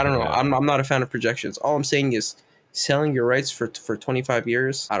recession. Like I don't know. Yeah. I'm not a fan of projections. All I'm saying is selling your rights for 25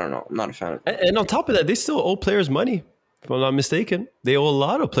 years. I don't know. I'm not a fan of. and on top of that, they still owe players money. if I'm not mistaken. They owe a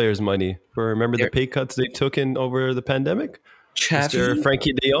lot of players money for, remember the pay cuts they took in over the pandemic? Mr.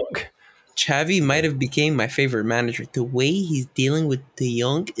 Frankie de Jong. Xavi might have became my favorite manager. The way he's dealing with De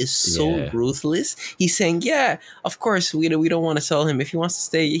Jong is so ruthless. He's saying, yeah, of course, we don't want to sell him. If he wants to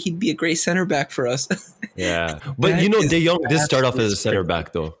stay, he'd be a great center back for us. Yeah. But De Jong did start off as a center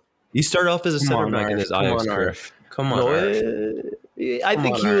back, though. He started off as a center back in his Ajax career. Come on, I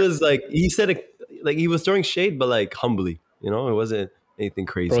think he was like, he said it, like he was throwing shade, but like humbly, it wasn't anything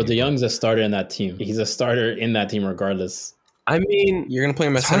crazy. Bro, De Jong's a starter in that team. He's a starter in that team regardless. I mean, you're gonna play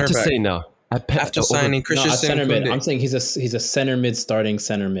him as center back. Hard to say now. After signing Christensen, center mid. I'm saying he's a center mid, starting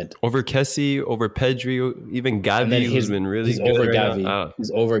center mid over Kessie, over Pedri, even Gavi, who's been really good. Over Gavi.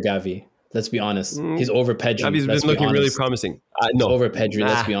 He's over Gavi. Let's be honest. He's over Pedri. Gavi's been looking really promising. No, over Pedri.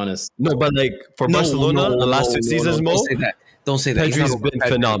 Let's be honest. No, but like for Barcelona, the last 2 seasons, Mo, don't say that. Pedri's been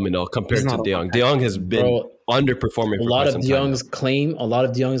phenomenal compared to De Jong. De Jong has been underperforming. A lot of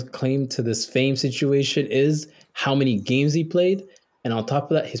De Jong's claim to this fame situation is how many games he played, and on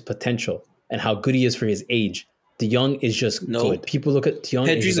top of that, his potential and how good he is for his age. De Jong is just good. People look at De Jong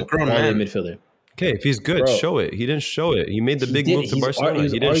as a grown man midfielder. Okay, if he's good, show it. He didn't show it. He made the big move to Barcelona.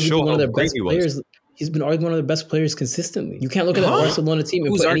 He didn't show how great he was. He's been arguing one of the best players consistently. You can't look at the Barcelona team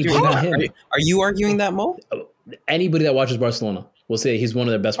and put anything on him. Are you arguing that, Mo? Anybody that watches Barcelona will say he's one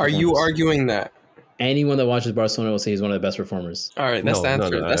of their best performers. Are you arguing that? Anyone that watches Barcelona will say he's one of the best performers. All right, that's the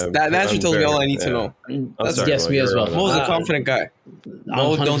answer. That answer tells me all I need to know. Yes, me as well. Mo's a confident guy.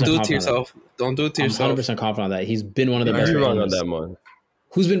 Mo, don't do it to yourself. Don't do it to yourself. I'm 100% confident on that. He's been one of the best performers. You're wrong on that, Mo.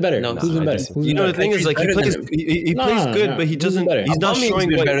 Who's been better? Who's been better? The thing is, like, he plays good, but he doesn't. He's not showing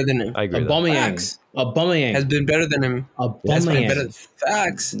better than him. I agree. Aubameyang has been better than him. Aubameyang.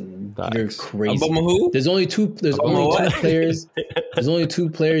 Facts. You're crazy. Who? There's only two players. There's only 2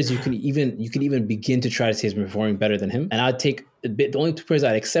 players you can even begin to try to say has been performing better than him. And I'd take the only 2 players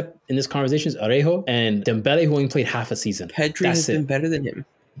I'd accept in this conversation is Arejo and Dembele, who only played half a season. Pedri has been better than him.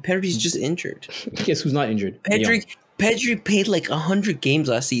 Pedri's just injured. Guess who's not injured? Pedri played like 100 games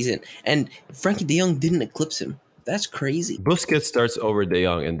last season, and Frankie de Jong didn't eclipse him. That's crazy. Busquets starts over De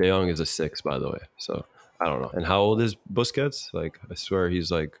Jong, and De Jong is a 6, by the way. So I don't know. And how old is Busquets? Like, I swear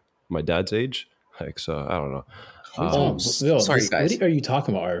he's like my dad's age. Like, so I don't know. Sorry, guys. What are you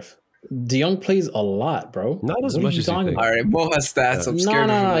talking about, Arf? De Jong plays a lot, bro. Not as much as you think. All right, Mo has stats. I'm scared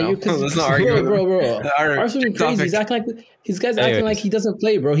of him. Let's not argue, bro. Arf's been crazy. He's acting like acting like he doesn't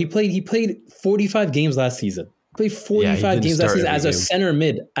play, bro. He played 45 games last season. Played 45 games last season as a center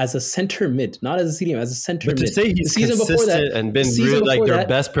mid, not as a CDM, as a center mid. But to say he's consistent and been really like their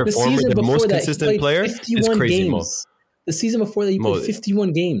best performer, the most consistent player, is crazy, Mo. The season before that, he played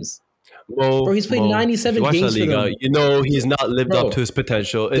 51 games. Bro, he's played 97 games for them. He's not lived up to his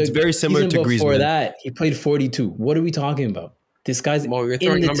potential. It's very similar to Griezmann. Before that, he played 42. What are we talking about? This guy's in the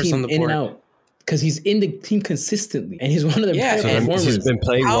team, in and out. Because he's in the team consistently, and he's one of the best performers. He's been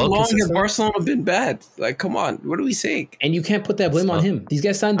playing How long has Barcelona been bad? Like, come on, what are we saying? And you can't put that blame on him. These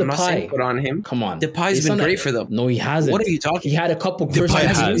guys signed Depay. I'm not saying put on him. Come on, Depay's been great for them. No, he hasn't. What are you talking? He had a couple. Depay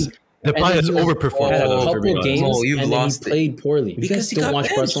has overperformed. Had a couple games, you've and lost then he played poorly. Because he don't got watch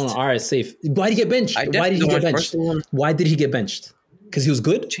benched. Barcelona. All right, safe. Why did he get benched? Why did he get benched? Because he was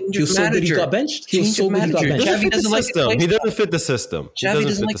good. He was so good he got benched. He was so good he got benched. He doesn't fit the system. Xavi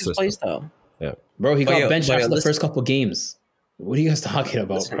doesn't like his play style. Yeah, bro, he got benched after the first couple games. What are you guys talking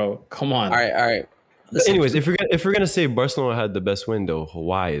about, bro? Come on. All right. But anyways, if we're gonna say Barcelona had the best window,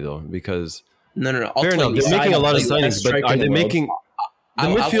 why though? Because no. Fair enough. They're making a lot of signings, but are they making the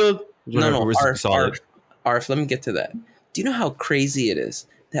midfield? Arf, let me get to that. Do you know how crazy it is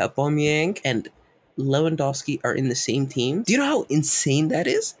that Aubameyang and Lewandowski are in the same team? Do you know how insane that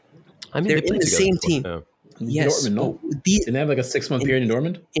is? I mean, they're in the same team. Yeah. Yes, Dortmund, no. Didn't they have like a 6-month period in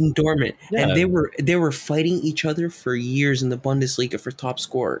Dortmund? In Dortmund, and they were fighting each other for years in the Bundesliga for top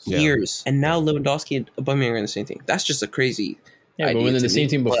scorer, years. And now Lewandowski and Aubameyang are in the same team. That's just a crazy. Yeah, but when in the same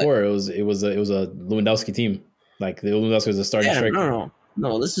team before, it was a Lewandowski team. Like the Lewandowski was a starting striker.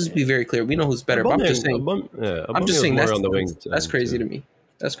 No. Let's just be very clear. We know who's better. But I'm just saying. That's crazy to me.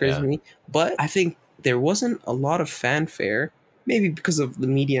 That's crazy to me. But I think there wasn't a lot of fanfare. Maybe because of the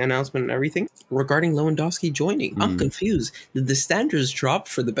media announcement and everything regarding Lewandowski joining. I'm confused. Did the standards drop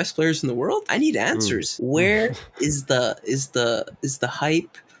for the best players in the world? I need answers. Where is the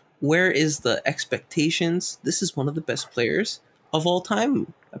hype? Where is the expectations? This is one of the best players of all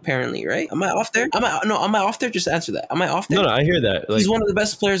time, apparently, right? Am I off there? Am I off there? Just answer that. Am I off there? No, I hear that. He's one of the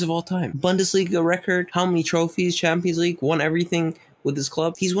best players of all time. Bundesliga record, how many trophies, Champions League, won everything with his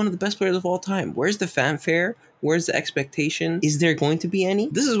club. He's one of the best players of all time. Where's the fanfare Where's the expectation? Is there going to be any?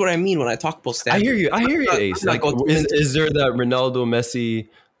 This is what I mean when I talk about standards. I hear you, Ace. Like, is there that Ronaldo, Messi?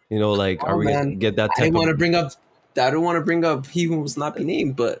 You know, like, are we gonna get that? I don't want to bring up he who must not be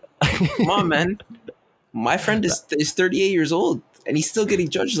named, but come on, man. My friend is 38 years old and he's still getting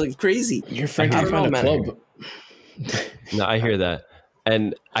judged like crazy. Your friend can find a club. No, I hear that,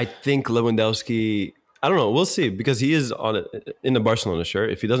 and I think Lewandowski. I don't know. We'll see, because he is in the Barcelona shirt.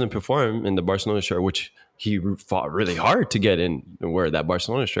 If he doesn't perform in the Barcelona shirt, which he fought really hard to get in and wear that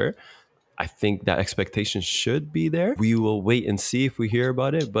Barcelona shirt, I think that expectation should be there. We will wait and see if we hear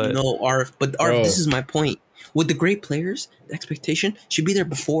about it. But no, Arf, this is my point. With the great players, the expectation should be there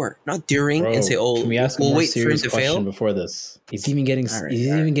before, not during, and say, "Oh, can we ask we'll a more wait for him serious to question fail." before this? Is he even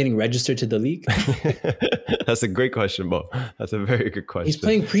getting registered to the league? That's a great question, Bo. That's a very good question. He's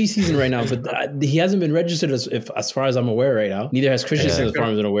playing preseason right now, but he hasn't been registered as far as I'm aware right now. Neither has Christensen as far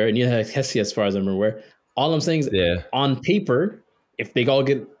as I'm aware. Neither has Kessie as far as I'm aware. All I'm saying is, on paper, if they all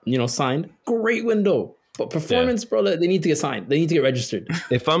get signed, great window. But performance, bro, they need to get signed. They need to get registered.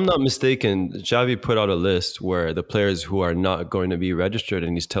 If I'm not mistaken, Xavi put out a list where the players who are not going to be registered,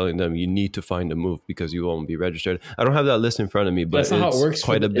 and he's telling them you need to find a move because you won't be registered. I don't have that list in front of me, but that's not how it works.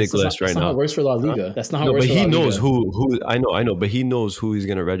 Quite a big list right now. That's not how it works for La Liga. That's not how it works for La Liga. But he knows who. I know, but he knows who he's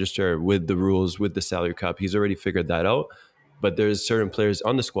going to register with the rules, with the salary cap. He's already figured that out. But there's certain players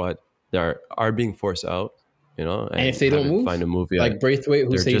on the squad that are being forced out. And if they don't move, find a move yet. Like Braithwaite,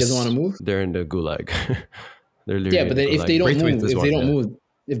 who say he doesn't want to move, they're in the gulag. But then if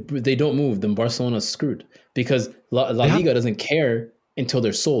they don't move, then Barcelona's screwed, because La Liga doesn't care until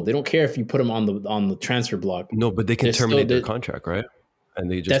they're sold. They don't care if you put them on the transfer block. No, but they can terminate their contract, right? And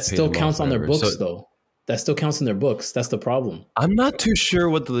they just that still counts on their books, though. That still counts in their books. That's the problem. I'm not too sure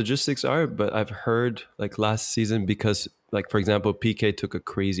what the logistics are, but I've heard like last season, because like, for example, PK took a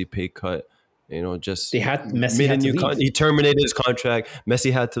crazy pay cut. Just Messi had to leave. He terminated his contract.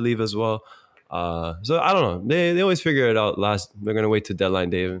 Messi had to leave as well. So I don't know. They always figure it out last. They're gonna wait to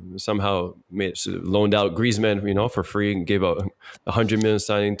deadline day. Somehow loaned out Griezmann, for free, and gave out 100 million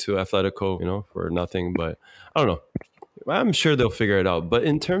signing to Atletico, for nothing. But I don't know. I'm sure they'll figure it out. But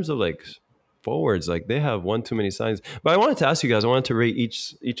in terms of like forwards, like they have one too many signs. But I wanted to ask you guys. I wanted to rate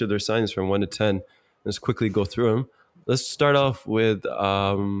each of their signs from 1 to 10. Let's quickly go through them. Let's start off with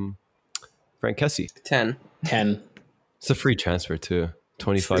Frank Kessie. 10. It's a free transfer too.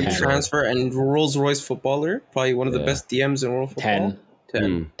 25 free transfer and Rolls Royce footballer, probably one of the best DMs in world football.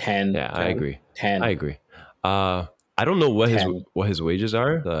 10. Yeah, 10. I agree. 10. I agree. I don't know what his wages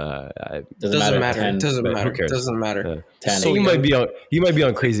are. Doesn't matter. Doesn't matter. 10. So he might be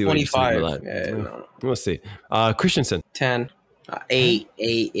on crazy 25. wages. No. We'll see. Christensen. 10. 8.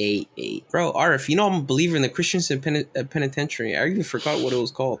 Bro, Arif, I'm a believer in the Christensen Penitentiary. I even forgot what it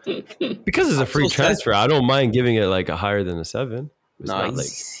was called. Because it's a free transfer, I don't mind giving it like a higher than a 7.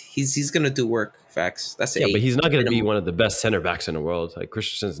 He's gonna do work. Facts. That's 8. Yeah, but he's not gonna be one of the best center backs in the world. Like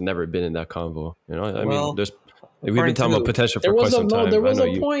Christensen's never been in that convo. We've been talking about potential for quite some time. There was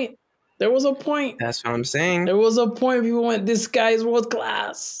a point. There was a point. That's what I'm saying. There was a point people went, this guy is world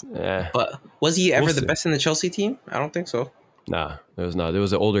class. Yeah. But was he ever the best in the Chelsea team? I don't think so. Nah, it was not. It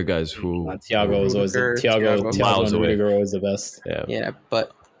was the older guys who. Thiago was always Thiago and Rudiger were always the best. Yeah,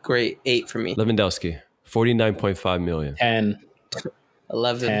 but great. 8 for me. Lewandowski, 49.5 million. 10.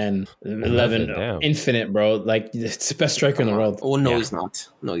 11. 11. Damn. Infinite, bro. Like, it's the best striker in the world. Oh, no, he's not.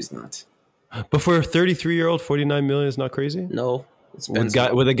 But for a 33-year-old, 49 million is not crazy? No. With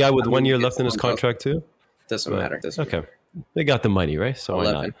a guy with 1 year left in his contract, too? Doesn't matter. Okay. They got the money, right? So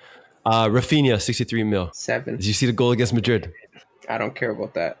 11. Why not? Rafinha, 63 mil. 7. Did you see the goal against Madrid? I don't care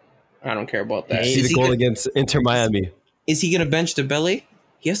about that. Did you see the goal against Inter Miami? Is he going to bench Dembele?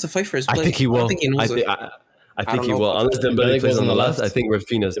 He has to fight for his place. I think he will. I think he will. Unless Dembele plays on the left, I think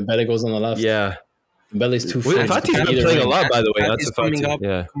Rafinha's. Dembele goes on the left. Yeah. Dembele's too fast. Fati's been playing a lot, by the way. That's Fati.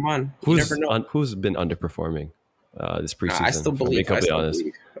 Yeah. Come on. Who's been underperforming this preseason? I still believe.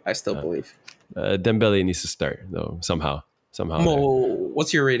 I still believe. Dembele needs to start, though, somehow.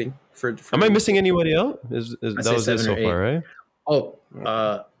 What's your rating? For Am I missing anybody out? That was it so far, right? Oh,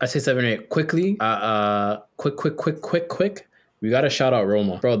 I say 7 or 8. Quickly, quick. We got to shout out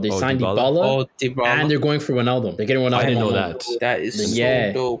Roma. Bro, they signed Dybala, and they're going for Wijnaldum. They're getting Wijnaldum. I didn't know that. That is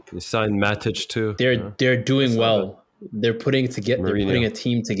so dope. They signed Matic too. They're doing well. They're putting a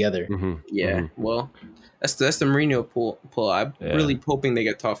team together. Mm-hmm. Yeah. Mm-hmm. Well, that's the Mourinho pull. I'm really hoping they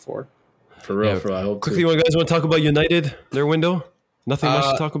get top 4. For real. I hope. Quickly, you guys want to talk about United? Their window? Nothing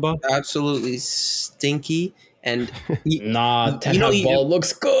much to talk about. Absolutely stinky. And Ten Hag ball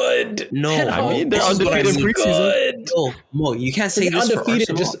looks good. No, I mean they're undefeated in preseason. No, you can't say they're this undefeated.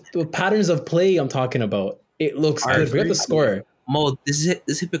 For just the patterns of play I'm talking about. It looks I good. Forget agree. the score. Mo, this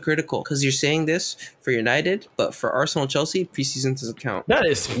is hypocritical because you're saying this for United, but for Arsenal and Chelsea, preseason doesn't count. That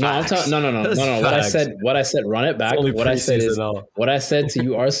is No, I'm facts. talking. No. That's What I said. Run it back. only What I said is. preseason, all. What I said to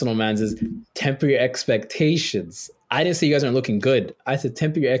you, Arsenal fans, is temper your expectations. I didn't say you guys aren't looking good. I said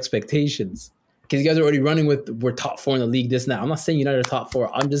temper your expectations because you guys are already running with we're top 4 in the league. This now. I'm not saying United are top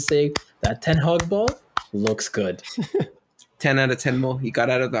 4. I'm just saying that Ten Hag ball looks good. 10 out of 10, Mo. You got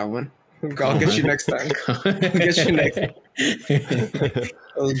out of that one. I'll get you next time. I'll get you next time. That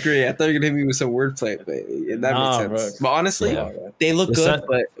was great. I thought you were gonna hit me with some wordplay, but that Nah, made sense. bro. But honestly, Yeah. they look good. Lisa-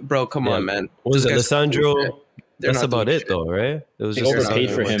 But bro, come on, man. What was it, These guys- Lissandro? They're That's not about doing it, shit. though, right? It was They just overpaid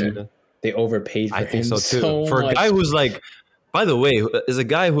Lissandro for went him. to- They overpaid for I think him so too. For a much. guy who's like, by the way, is a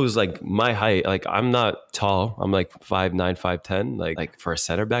guy who's like my height. Like I'm not tall. I'm like 5'9", 5'10". Like for a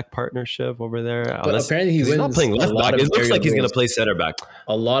center back partnership over there. But apparently he 'cause he's not wins playing a left lot back. of It looks aerial like he's gonna duels. play center back.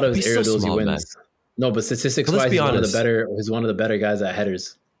 A lot of He's aerial so duels he small, man. wins. No, but statistics But let's wise, be he's one of honest. the better. He's one of the better guys at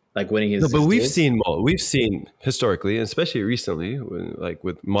headers, like winning his. No, but his we've duels. seen historically, especially recently, like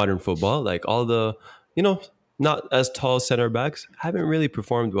with modern football, like all the not as tall center backs haven't really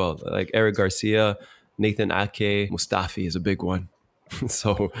performed well. Like Eric Garcia, Nathan Ake, Mustafi is a big one.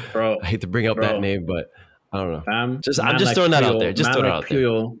 So Bro, I hate to bring up bro. that name, but I don't know. I'm just throwing that out there. Just throwing it out there.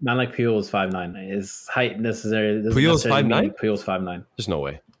 Man like Puyol is 5'9". His height necessary. Puyol's 5'9"? Puyol's 5'9". There's no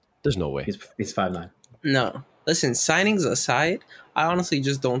way. There's no way. He's 5'9". No. Listen, signings aside, I honestly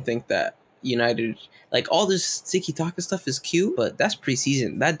just don't think that United, like all this tiki taka stuff is cute, but that's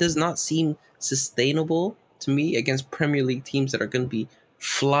preseason. That does not seem sustainable to me against Premier League teams that are going to be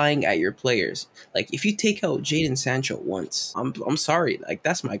flying at your players. Like if you take out Jadon Sancho once, I'm sorry, like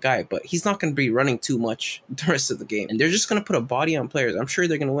that's my guy, but he's not going to be running too much the rest of the game. And they're just going to put a body on players. I'm sure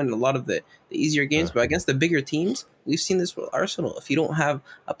they're going to win a lot of the easier games, but against the bigger teams, we've seen this with Arsenal. If you don't have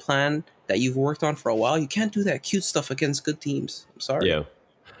a plan that you've worked on for a while, you can't do that cute stuff against good teams. I'm sorry. Yeah.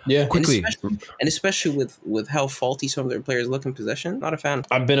 Yeah, Quickly. And especially with how faulty some of their players look in possession, not a fan.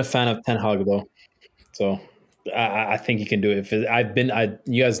 I've been a fan of Ten Hag though, so I think he can do it.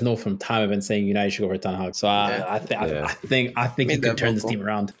 You guys know from time I've been saying United should go for Ten Hag. So I think he Made can that turn this vocal. team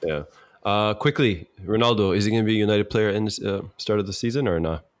around. Yeah. Quickly, Ronaldo, is he going to be a United player in the start of the season or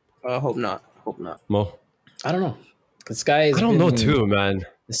not? Hope not. Mo? I don't know. This guy is. I don't know too, man.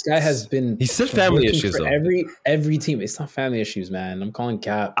 This guy has been. He said family working issues, for though. every team. It's not family issues, man. I'm calling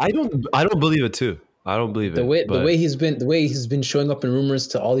cap. I don't believe it too. I don't believe The it. way he's been showing up in rumors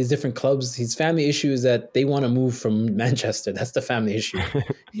to all these different clubs. His family issue is that they want to move from Manchester. That's the family issue.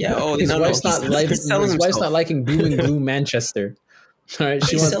 Yeah. Oh, His wife's not he's selling his wife's himself. not liking blue and blue Manchester. All right,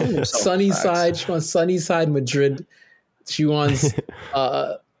 she He's selling wants himself, sunny facts. side. She wants sunny side Madrid. She wants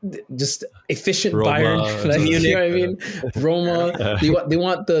just efficient Roma, Bayern. Like, you know what I mean? Roma. They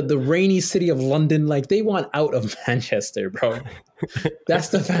want the rainy city of London. Like they want out of Manchester, bro. That's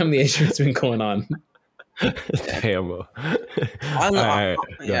the family issue that's been going on. Damn. Mo. I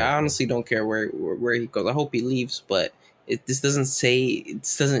honestly don't care where he goes. I hope he leaves, but it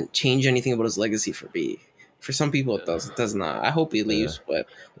doesn't change anything about his legacy for me. For some people, it does. It does not. I hope he leaves, but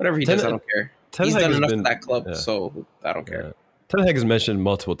whatever he does, I don't care. Ten He's Hag done has enough been- for that club, yeah. so I don't care. Yeah. Ten Hag has mentioned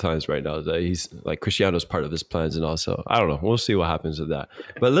multiple times right now that he's like Cristiano's part of his plans, and also I don't know. We'll see what happens with that.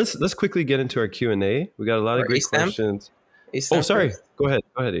 But let's quickly get into our Q&A. We got a lot of Our great A-stamp? questions. Ace Oh, sorry. Stamper,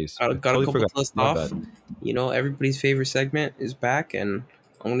 Go ahead, Ace. I got a Totally couple forgot. to list My off. bad. You know, everybody's favorite segment is back, and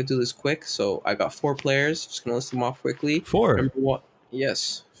I'm gonna do this quick. So I got 4 players. Just gonna list them off quickly. 4. Remember what?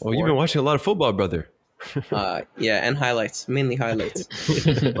 Yes. Oh, you've 4. been watching a lot of football, brother. Yeah, and highlights, mainly highlights.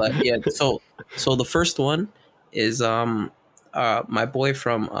 But yeah, so the first one is my boy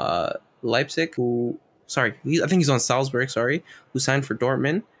from Leipzig I think he's on Salzburg, who signed for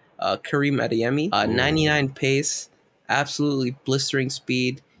Dortmund, Karim Adeyemi, 99 pace, absolutely blistering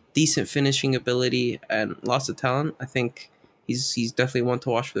speed, decent finishing ability, and lots of talent. I think he's definitely one to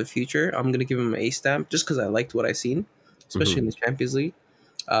watch for the future. I'm gonna give him an A stamp just because I liked what I seen, especially in the Champions League.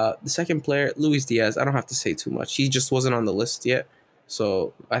 The second player, Luis Diaz. I don't have to say too much. He just wasn't on the list yet,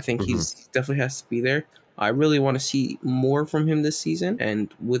 so I think he definitely has to be there. I really want to see more from him this season,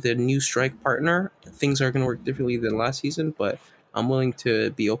 and with a new strike partner, things are going to work differently than last season. But I'm willing to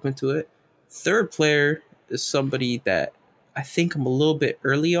be open to it. Third player is somebody that I think I'm a little bit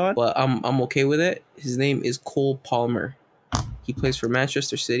early on, but I'm okay with it. His name is Cole Palmer. He plays for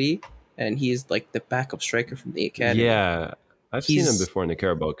Manchester City, and he is like the backup striker from the academy. Yeah, I've seen him He's- before in the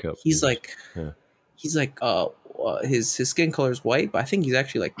Carabao Cup. He's like, Yeah. his skin color is white, but I think he's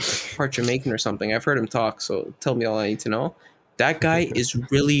actually like part Jamaican or something. I've heard him talk, so tell me all I need to know. That guy is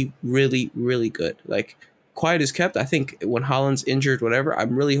really, really, really good. Like, quiet as kept. I think when Haaland's injured, whatever,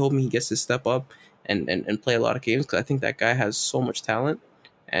 I'm really hoping he gets to step up and play a lot of games, because I think that guy has so much talent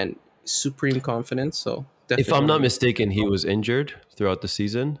and supreme confidence. So definitely, If I'm not mistaken, he was injured throughout the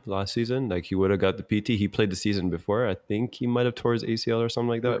season last season. Like he would have got the PT. He played the season before. I think he might have tore his ACL or something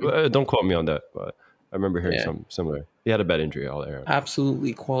like that. Don't quote me on that, but I remember hearing something similar. He had a bad injury all there.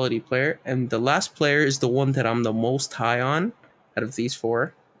 Absolutely quality player. And the last player is the one that I'm the most high on out of these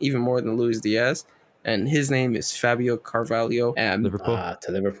four, even more than Luis Diaz. And his name is Fabio Carvalho. And Liverpool.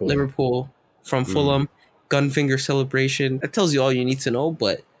 To Liverpool. Liverpool from Fulham. Gunfinger celebration. That tells you all you need to know.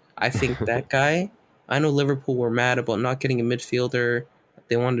 But I think that guy, I know Liverpool were mad about not getting a midfielder.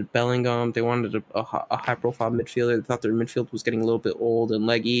 They wanted Bellingham. They wanted a high-profile midfielder. They thought their midfield was getting a little bit old and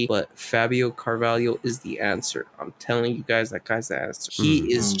leggy. But Fabio Carvalho is the answer. I'm telling you guys, that guy's the answer.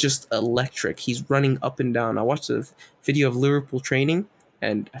 He is just electric. He's running up and down. I watched a video of Liverpool training,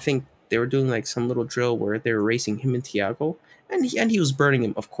 and I think they were doing like some little drill where they were racing him and Thiago. And he was burning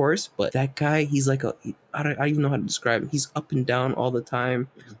him, of course. But that guy, he's like I don't even know how to describe him. He's up and down all the time.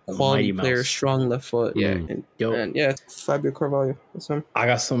 Quality player, strong left foot. Yeah. And it's Fabio Carvalho. That's him. I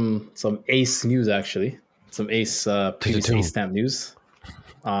got some ace news, actually. Some ace previous ace stamp news.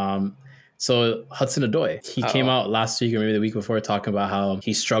 So Hudson-Odoi, he came out last week or maybe the week before talking about how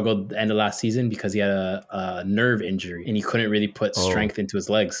he struggled the end of last season because he had a nerve injury and he couldn't really put strength into his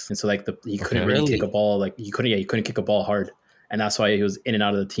legs. And so like he couldn't really kick a ball. Like he couldn't kick a ball hard. And that's why he was in and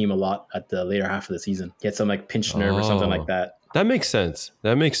out of the team a lot at the later half of the season. He had some like pinched nerve or something like that. That makes sense.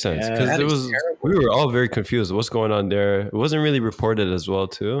 Because we were all very confused. What's going on there? It wasn't really reported as well,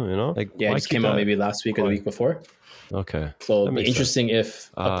 too. You know, like it just came out maybe last week or the week before. Okay, so it'll be interesting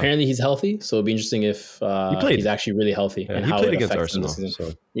if apparently he's healthy. So it'll be interesting if he's actually really healthy and how it affects Arsenal.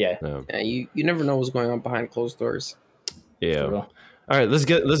 So, yeah, you never know what's going on behind closed doors. Yeah. All right, let's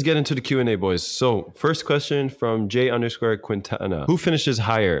get into the Q&A, boys. So first question from J_Quintana. Who finishes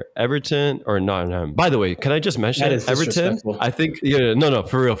higher, Everton or Nottingham? By the way, can I just mention Everton? I think no,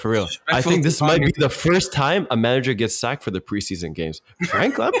 for real. I think this might be the first time a manager gets sacked for the preseason games.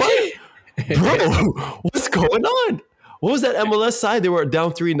 Frank Lampard? Bro, what's going on? What was that MLS side? They were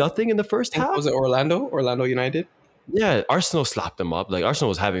down 3-0 in the first half. Was it Orlando United? Yeah, Arsenal slapped them up. Like Arsenal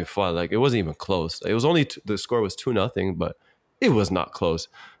was having fun. Like it wasn't even close. It was only the score was 2-0, but it was not close.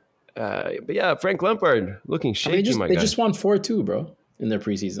 But yeah, Frank Lampard looking shaky. They just won 4-2, bro, in their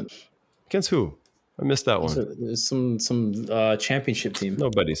preseason. Against who? I missed that one. There's some championship team.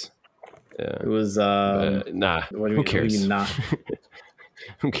 Nobody's. Yeah. It was nah. Who cares? Nah.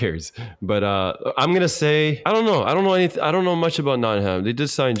 Who cares? But I'm gonna say I don't know. I don't know anything. I don't know much about Nottingham. They did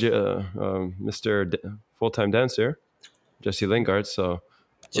sign Mr. Full-time Dancer, Jesse Lingard. So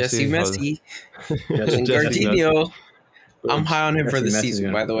Jesse Messi, Lingardinho. I'm high on him for the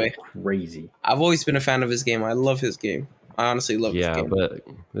season, by the way. Crazy. I've always been a fan of his game. I love his game. I honestly love his game. Yeah, but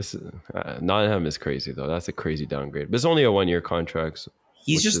this is, Nottingham is crazy, though. That's a crazy downgrade. But it's only a 1-year contract. So,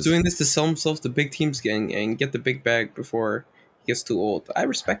 he's just doing this to sell himself to big teams and get the big bag before he gets too old. I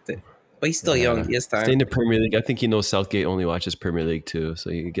respect it. But he's still young. He has time. Stay in the Premier League. I think he knows Southgate only watches Premier League, too. So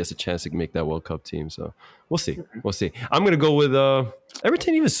he gets a chance to make that World Cup team. So we'll see. I'm going to go with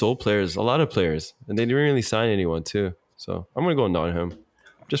Everton even sold players, a lot of players. And they didn't really sign anyone, too. So I'm going to go Nottingham,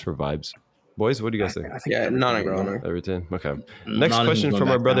 just for vibes. Boys, what do you guys think? I think Nottingham. Everton. Okay. Next question from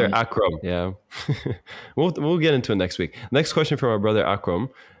our brother Akram. Yeah. we'll get into it next week. Next question from our brother Akram.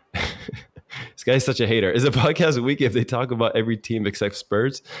 This guy's such a hater. Is a podcast a week if they talk about every team except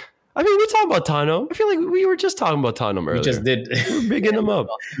Spurs? I mean, we're talking about Tottenham. I feel like we were just talking about Tottenham earlier. We just did. We're bigging them up.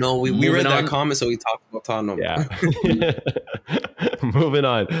 No, we read that comment, so we talked about Tottenham. Yeah. Moving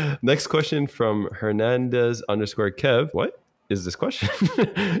on. Next question from Hernandez_Kev. What is this question?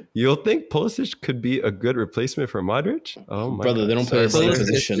 You'll think Pulisic could be a good replacement for Modric? Oh my brother, God. They don't play the same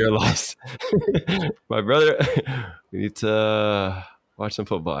position. You're lost. My brother, we need to watch some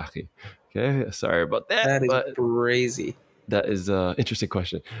football. Okay, sorry about that. That is crazy. That is an interesting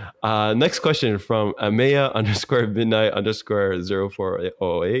question. Next question from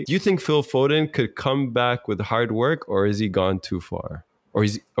Amaya_Midnight_0408. Do you think Phil Foden could come back with hard work, or is he gone too far? Or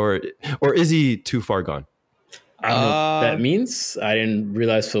is he too far gone? I don't know what that means. I didn't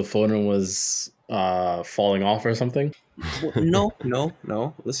realize Phil Foden was falling off or something. No.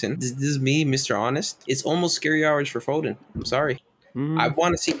 Listen, this is me, Mr. Honest. It's almost scary hours for Foden. I'm sorry. I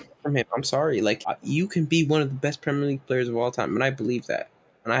want to see from him. I'm sorry. Like, you can be one of the best Premier League players of all time, and I believe that.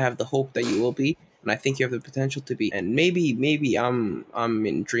 And I have the hope that you will be, and I think you have the potential to be. And maybe I'm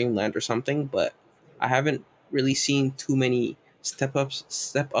in dreamland or something, but I haven't really seen too many step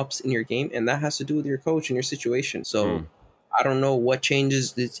ups in your game, and that has to do with your coach and your situation. So I don't know what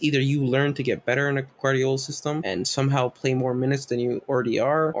changes. It's either you learn to get better in a Guardiola system and somehow play more minutes than you already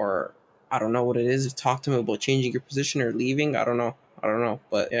are, or I don't know what it is. Talk to him about changing your position or leaving. I don't know.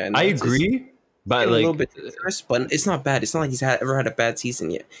 But yeah, no, I agree, but a like little bit dangerous, but it's not bad. It's not like he's ever had a bad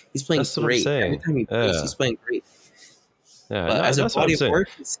season yet. He's playing That's what I'm great. saying. Every time he plays, Yeah. he's playing great. yeah, But no, as a that's what body I'm of saying. work,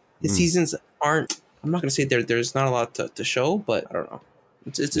 his seasons aren't. I'm not gonna say there's not a lot to show, but I don't know.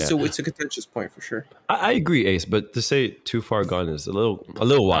 It's a contentious point for sure. I agree, Ace, but to say too far gone is a little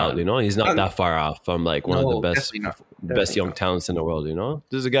wild. You know, he's not that far off from like one of the best young talents in the world. You know,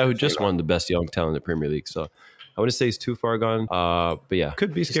 this is a guy who just won the best young talent in the Premier League. So I wouldn't say he's too far gone. But yeah,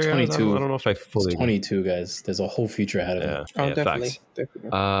 could be scary. 22. I don't know if I fully. He's 22, guys. There's a whole future ahead of him. Oh, yeah, definitely.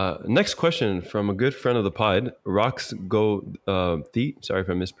 facts. Next question from a good friend of the pod, Rox Go Thee. Sorry if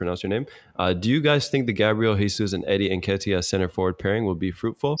I mispronounced your name. Do you guys think the Gabriel Jesus and Eddie Nketiah center forward pairing will be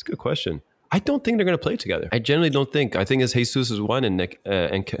fruitful? It's a good question. I don't think they're going to play together. I generally don't think. I think as Jesus is one and shout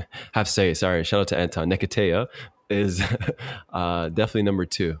out to Anton. Nketiah is definitely number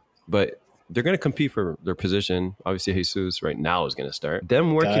two. But they're going to compete for their position. Obviously, Jesus right now is going to start.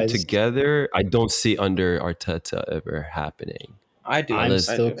 Them working together, I don't see under Arteta ever happening. I do. I'm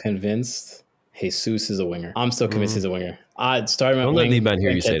still convinced Jesus is a winger. I'm still convinced he's a winger. I'd start him at wing. Don't let Liban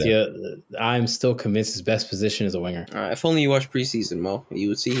hear you say that. I'm still convinced his best position is a winger. If only you watched preseason, Mo, you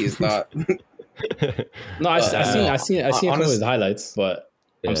would see he's not. No, I seen a couple of his highlights, but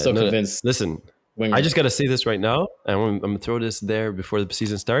I'm still convinced. Listen, winger. I just got to say this right now, and I'm going to throw this there before the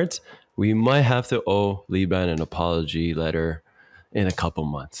season starts. We might have to owe Liban an apology letter in a couple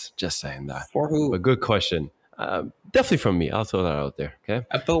months. Just saying that. For who? A good question. Definitely from me. I'll throw that out there. Okay.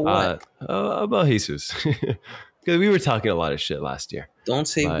 About what? About Jesus. Because we were talking a lot of shit last year. Don't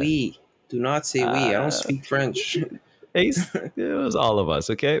say we. Do not say we. I don't speak French. Ace, it was all of us,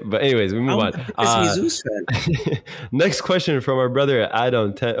 okay? But anyways, we move on. Jesus fan. Next question from our brother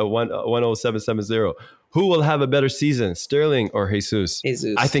Adam 10770. Who will have a better season, Sterling or Jesus?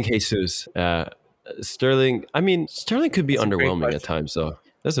 Jesus. I think Jesus. Sterling. I mean, Sterling could be underwhelming at times, so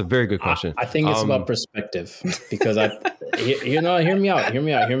that's a very good question. I think it's about perspective because hear me out.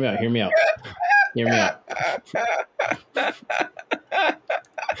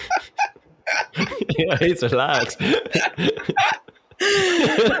 Yeah, he's relaxed. Let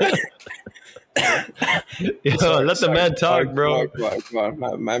the man talk, bro. Come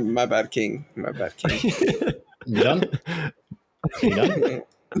on. My bad, King. My bad, King. You done?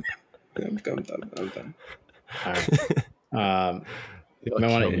 I'm done. All right.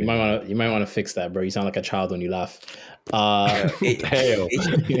 You might want to fix that, bro. You sound like a child when you laugh. HR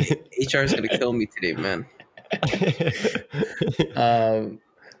is gonna kill me today, man.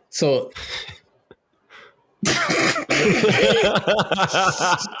 So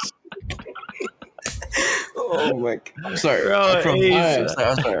oh my God. I'm sorry. Bro,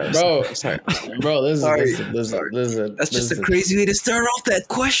 I'm sorry. Bro, listen. That's just a crazy way to start off that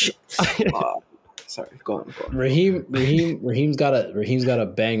question. Sorry, go on. Raheem's got a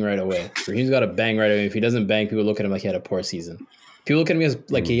bang right away. If he doesn't bang, people look at him like he had a poor season. People look at him as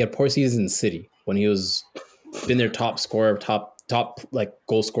like he had poor season in City when he was been their top scorer, top like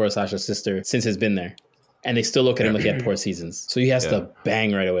goal scorer / assister since he's been there. And they still look at him like he had poor seasons. So he has to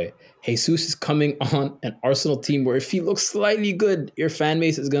bang right away. Jesus is coming on an Arsenal team where if he looks slightly good, your fan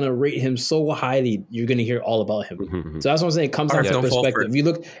base is going to rate him so highly, you're going to hear all about him. So that's what I'm saying. It comes down to perspective.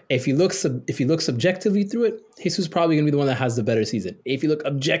 If you look subjectively through it, Jesus is probably going to be the one that has the better season. If you look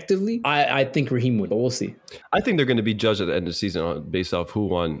objectively, I think Raheem would, but we'll see. I think they're going to be judged at the end of the season based off who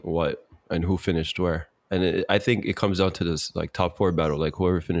won what and who finished where. And I think it comes down to this like top four battle, like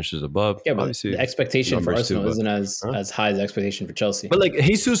whoever finishes above. Yeah, but the expectation for Arsenal isn't as high as the expectation for Chelsea. But like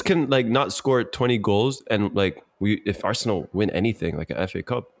Jesus can like not score 20 goals, and like if Arsenal win anything like an FA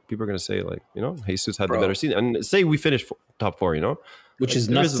Cup, people are gonna say like Jesus had the better season, and say we finish top four, which is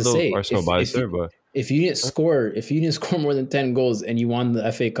nuts to say. Arsenal bias there, but if you didn't score more than 10 goals and you won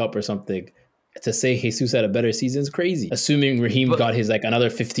the FA Cup or something, to say Jesus had a better season is crazy. Assuming Raheem got his like another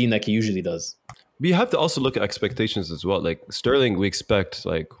 15 like he usually does. But you have to also look at expectations as well. Like Sterling, we expect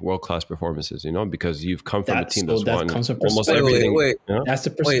like world-class performances, because you've come from a team that's won almost everything. Wait. That's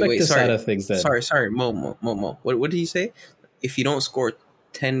the perspective side of things. Then. Sorry, Mo. What did he say? If you don't score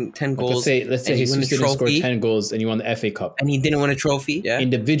 10 goals, let's say Jesus didn't score 10 goals and you won the FA Cup, and he didn't win a trophy. Yeah.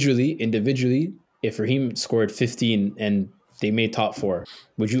 Individually, if Raheem scored 15 and they made top four,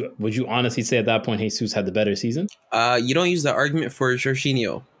 would you honestly say at that point Jesus had the better season? You don't use the argument for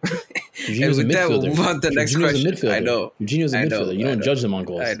Jorginho. Jorginho's a midfielder. We'll move on to the next question. I know. Jorginho's a midfielder. You don't judge them on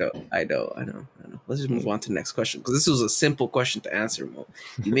goals. I know. Let's just move on to the next question because this was a simple question to answer, Mo.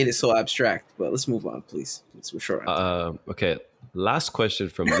 You made it so abstract, but let's move on, please. We're short. Okay. Last question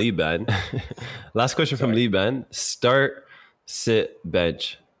from Liban. Liban. Start, sit,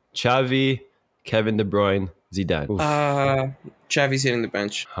 bench. Xavi, Kevin De Bruyne, Zidane. Oof. Xavi's hitting the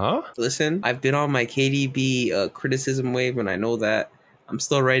bench. Huh? Listen, I've been on my KDB criticism wave, and I know that. I'm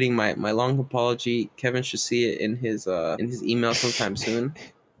still writing my long apology. Kevin should see it in his email sometime soon.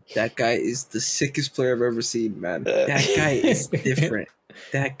 That guy is the sickest player I've ever seen, man. That guy is different.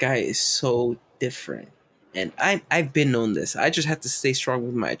 That guy is so different. And I've been known this. I just had to stay strong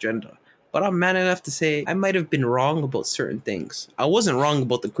with my agenda. But I'm man enough to say I might have been wrong about certain things. I wasn't wrong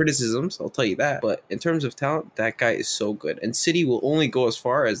about the criticisms, I'll tell you that. But in terms of talent, that guy is so good. And City will only go as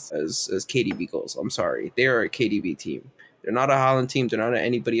far as KDB goes. I'm sorry. They are a KDB team. They're not a Haaland team. They're not an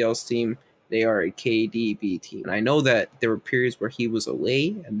anybody else team. They are a KDB team. And I know that there were periods where he was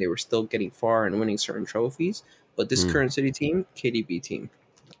away and they were still getting far and winning certain trophies. But this current City team, KDB team.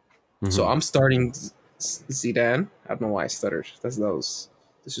 Mm-hmm. So I'm starting Zidane. I don't know why I stuttered. That was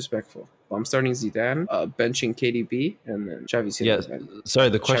disrespectful. But I'm starting Zidane, benching KDB, and then Xavi's hitting the bench. Sorry,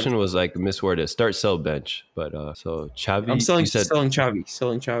 the question was like misworded. Start, sell, selling Xavi. I'm selling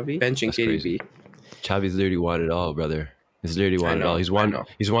Xavi, benching KDB. Crazy. Xavi's literally won it all, brother. He's literally won it all. He's won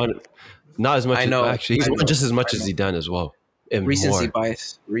not as much actually. He's won just as much as Zidane as well. And recency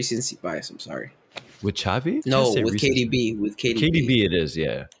bias. I'm sorry. With Xavi? No, with KDB. With KDB it is,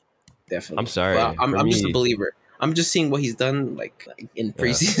 yeah. Definitely. I'm sorry. Well, I'm just a believer. I'm just seeing what he's done like in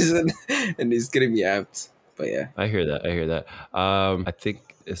preseason and he's getting me amped. But yeah. I hear that. I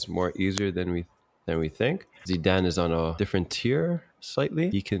think it's more easier than we think. Zidane is on a different tier slightly.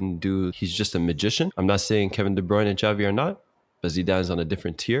 He's just a magician. I'm not saying Kevin De Bruyne and Xavi are not, but Zidane's on a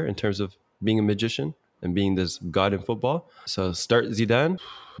different tier in terms of being a magician and being this god in football. So start Zidane,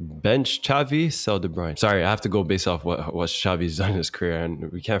 bench Xavi, sell De Bruyne. Sorry, I have to go based off what Xavi's done in his career,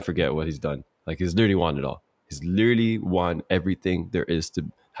 and we can't forget what he's done. Like, he's literally won it all. He's literally won everything there is to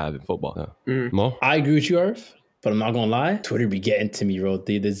have in football. Mo? I agree with you, Arf, but I'm not gonna lie. Twitter be getting to me, bro.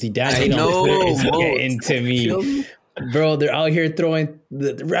 The Zidane is getting to me. Bro, they're out here throwing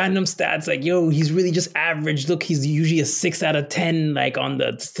the random stats like, yo, he's really just average. Look, he's usually a 6 out of 10, like on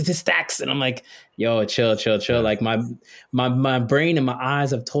the statistics. And I'm like, yo, chill. Like my brain and my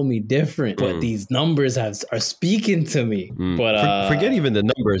eyes have told me different, but these numbers are speaking to me. But forget even the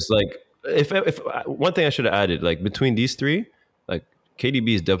numbers. Like, if one thing I should have added, like between these three, like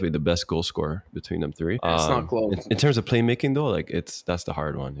KDB is definitely the best goal scorer between them three. It's not close. In terms of playmaking, though, like that's the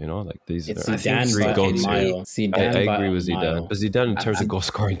hard one. You know, like these it's are Zidane goals. I agree with Zidane, but Zidane in terms of goal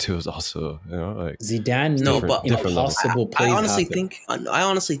scoring too is also, you know, like Zidane. Impossible plays. I honestly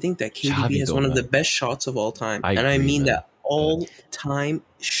think that KDB has one of the best shots of all time, I mean that all-time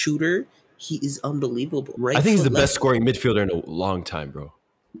shooter. He is unbelievable. Right? I think he's the best scoring midfielder in a long time, bro.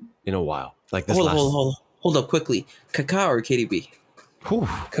 In a while, like this. Hold up, quickly. Kaká or KDB?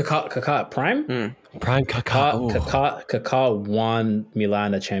 Kaká prime. Prime Kaká. Kaká won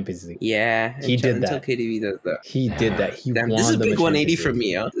Milan the Champions League. Yeah, he did that. Until KDB does that. He did that. He won. This is a big 180 for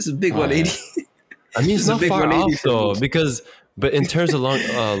me. This is a big 180. I mean, it's not far off though, but in terms of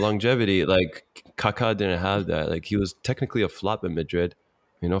longevity, like Kaká didn't have that. Like, he was technically a flop in Madrid.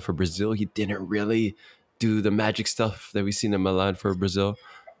 You know, for Brazil, he didn't really do the magic stuff that we seen in Milan for Brazil.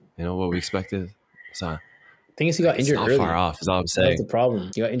 You know what we expected. So thing is, he got injured early. Not far off, is all I'm saying. That's the problem.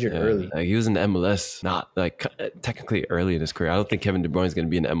 He got injured early. Like, he was in the MLS, not like technically early in his career. I don't think Kevin De Bruyne is going to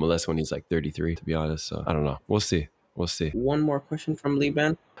be in the MLS when he's like 33, to be honest. So I don't know. We'll see. One more question from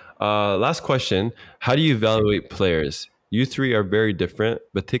Liban. Last question. How do you evaluate players? You three are very different,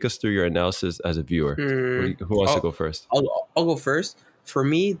 but take us through your analysis as a viewer. Who wants to go first? I'll go first. For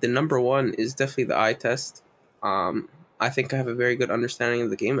me, the number one is definitely the eye test. I think I have a very good understanding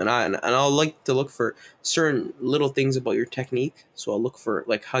of the game, and I'll like to look for certain little things about your technique. So I'll look for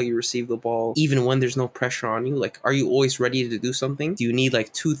like how you receive the ball, even when there's no pressure on you. Like, are you always ready to do something? Do you need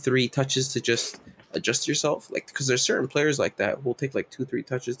like 2-3 touches to just adjust yourself? Like, because there's certain players like that who will take like 2-3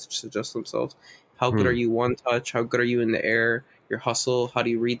 touches to just adjust themselves. How good are you one touch? How good are you in the air? Your hustle? How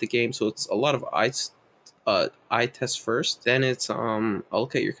do you read the game? So it's a lot of eye test first, then it's I'll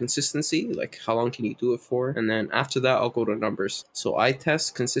look at your consistency, like how long can you do it for, and then after that I'll go to numbers. So eye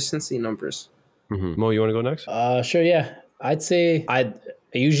test, consistency, numbers. Mo, you want to go next? Sure, yeah. I'd say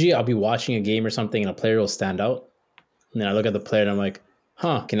I'll be watching a game or something and a player will stand out, and then I look at the player and I'm like,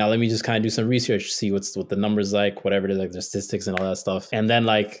 okay, now let me just kind of do some research, see what the numbers like, whatever it is, like the statistics and all that stuff. And then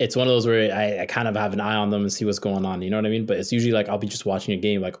like, it's one of those where I kind of have an eye on them and see what's going on. You know what I mean? But it's usually like, I'll be just watching a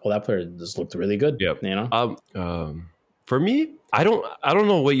game like, oh, that player just looked really good. Yep. You know? For me, I don't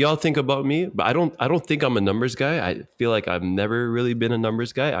know what y'all think about me, but I don't think I'm a numbers guy. I feel like I've never really been a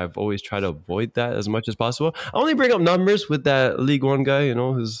numbers guy. I've always tried to avoid that as much as possible. I only bring up numbers with that League One guy, you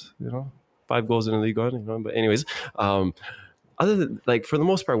know, who's, 5 goals in the League One, But anyways, other than, like, for the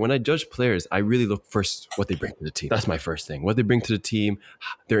most part, when I judge players, I really look first what they bring to the team. That's my first thing. What they bring to the team,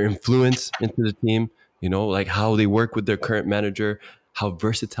 their influence into the team, you know, like how they work with their current manager, how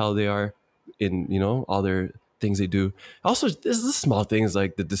versatile they are in, you know, all their things they do. Also, there's the small things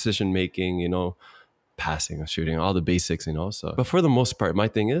like the decision making, you know, passing, shooting, all the basics, you know. So, but for the most part, my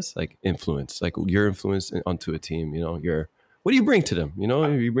thing is like influence, like your influence onto a team. You know, what do you bring to them? You know,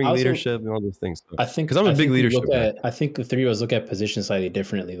 you bring leadership and all those things. I think because I'm a big leadership guy. I think the three of us look at positions slightly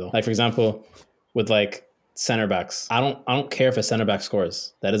differently though. Like for example, with like center backs, I don't care if a center back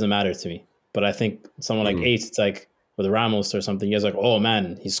scores. That doesn't matter to me. But I think someone like Ace, it's like with Ramos or something, you guys like, oh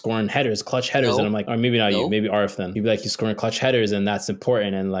man, he's scoring headers, clutch headers, and I'm like, or maybe not you, maybe Arif then. You'd be like, he's scoring clutch headers, and that's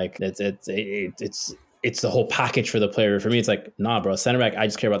important, and like it's the whole package for the player. For me, it's like, nah, bro, center back, I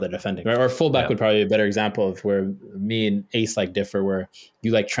just care about the defending. Right? Or fullback would probably be a better example of where me and Ace like differ, where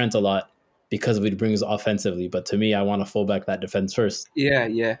you like Trent a lot because of what he brings offensively, but to me, I want a fullback that defends first. Yeah.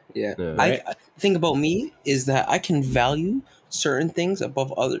 Right? I think about me is that I can value certain things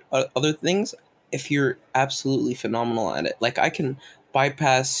above other things if you're absolutely phenomenal at it. Like I can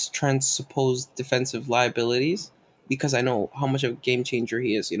bypass Trent's supposed defensive liabilities because I know how much of a game changer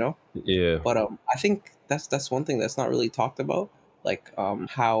he is, you know? Yeah. But I think that's one thing that's not really talked about, like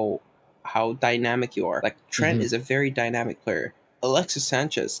how dynamic you are. Like Trent is a very dynamic player. Alexis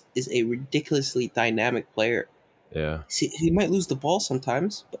Sanchez is a ridiculously dynamic player. Yeah. See, he might lose the ball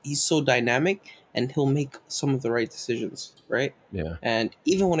sometimes, but he's so dynamic and he'll make some of the right decisions, right? Yeah. And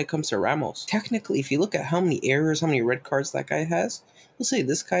even when it comes to Ramos, technically, if you look at how many errors, how many red cards that guy has, you'll say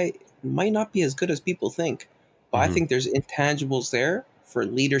this guy might not be as good as people think. But I think there's intangibles there for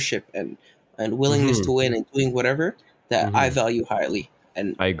leadership and willingness to win and doing whatever that I value highly.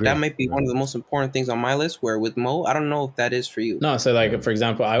 And I agree. That might be one of the most important things on my list, where with Mo, I don't know if that is for you. No, so like, for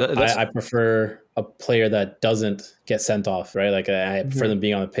example, I prefer a player that doesn't get sent off, right? Like I prefer them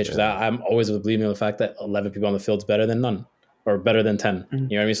being on the pitch because I'm always believing in the fact that 11 people on the field is better than none or better than 10. You know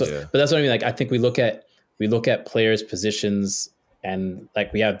what I mean? So, but that's what I mean. Like, I think we look at players' positions and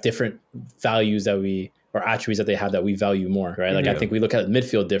like we have different values or attributes that they have that we value more, right? Like I think we look at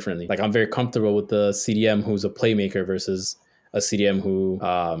midfield differently. Like I'm very comfortable with the CDM who's a playmaker versus a CDM who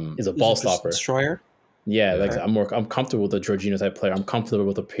is a ball stopper. Destroyer? Yeah, like I'm comfortable with a Jorginho type player. I'm comfortable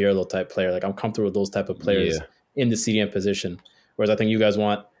with a Pirlo type player. Like I'm comfortable with those type of players in the CDM position. Whereas I think you guys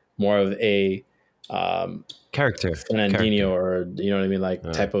want more of a character, Fernandinho, or you know what I mean, like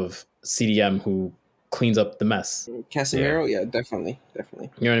type of CDM who cleans up the mess. Casemiro, definitely. You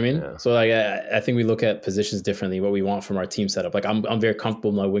know what I mean? Yeah. So like I think we look at positions differently. What we want from our team setup. Like I'm very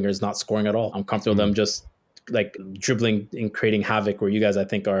comfortable with my wingers not scoring at all. I'm comfortable with them just like dribbling and creating havoc, where you guys I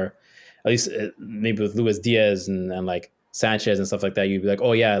think are, at least maybe with Luis Diaz and like Sanchez and stuff like that, you'd be like,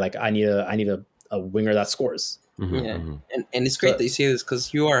 oh yeah, like I need a winger that scores. And it's great that you say this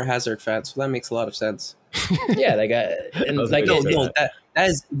because you are a Hazard fan, so that makes a lot of sense. Yeah, like that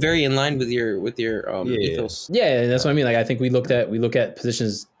is very in line with your ethos. Yeah, that's what I mean. Like I think we look at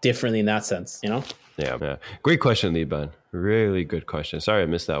positions differently in that sense, you know? Yeah. Great question, Liban. Really good question. Sorry I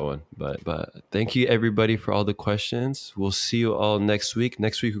missed that one. But thank you everybody for all the questions. We'll see you all next week.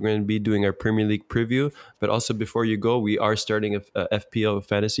 Next week we're going to be doing our Premier League preview. But also before you go, we are starting a FPL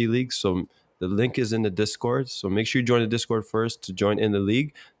fantasy league. So the link is in the Discord. So make sure you join the Discord first to join in the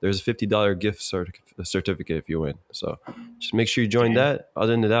league. There's a $50 gift certificate if you win. So just make sure you join that.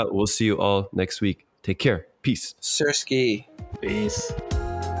 Other than that, we'll see you all next week. Take care. Peace. Sirski. Peace.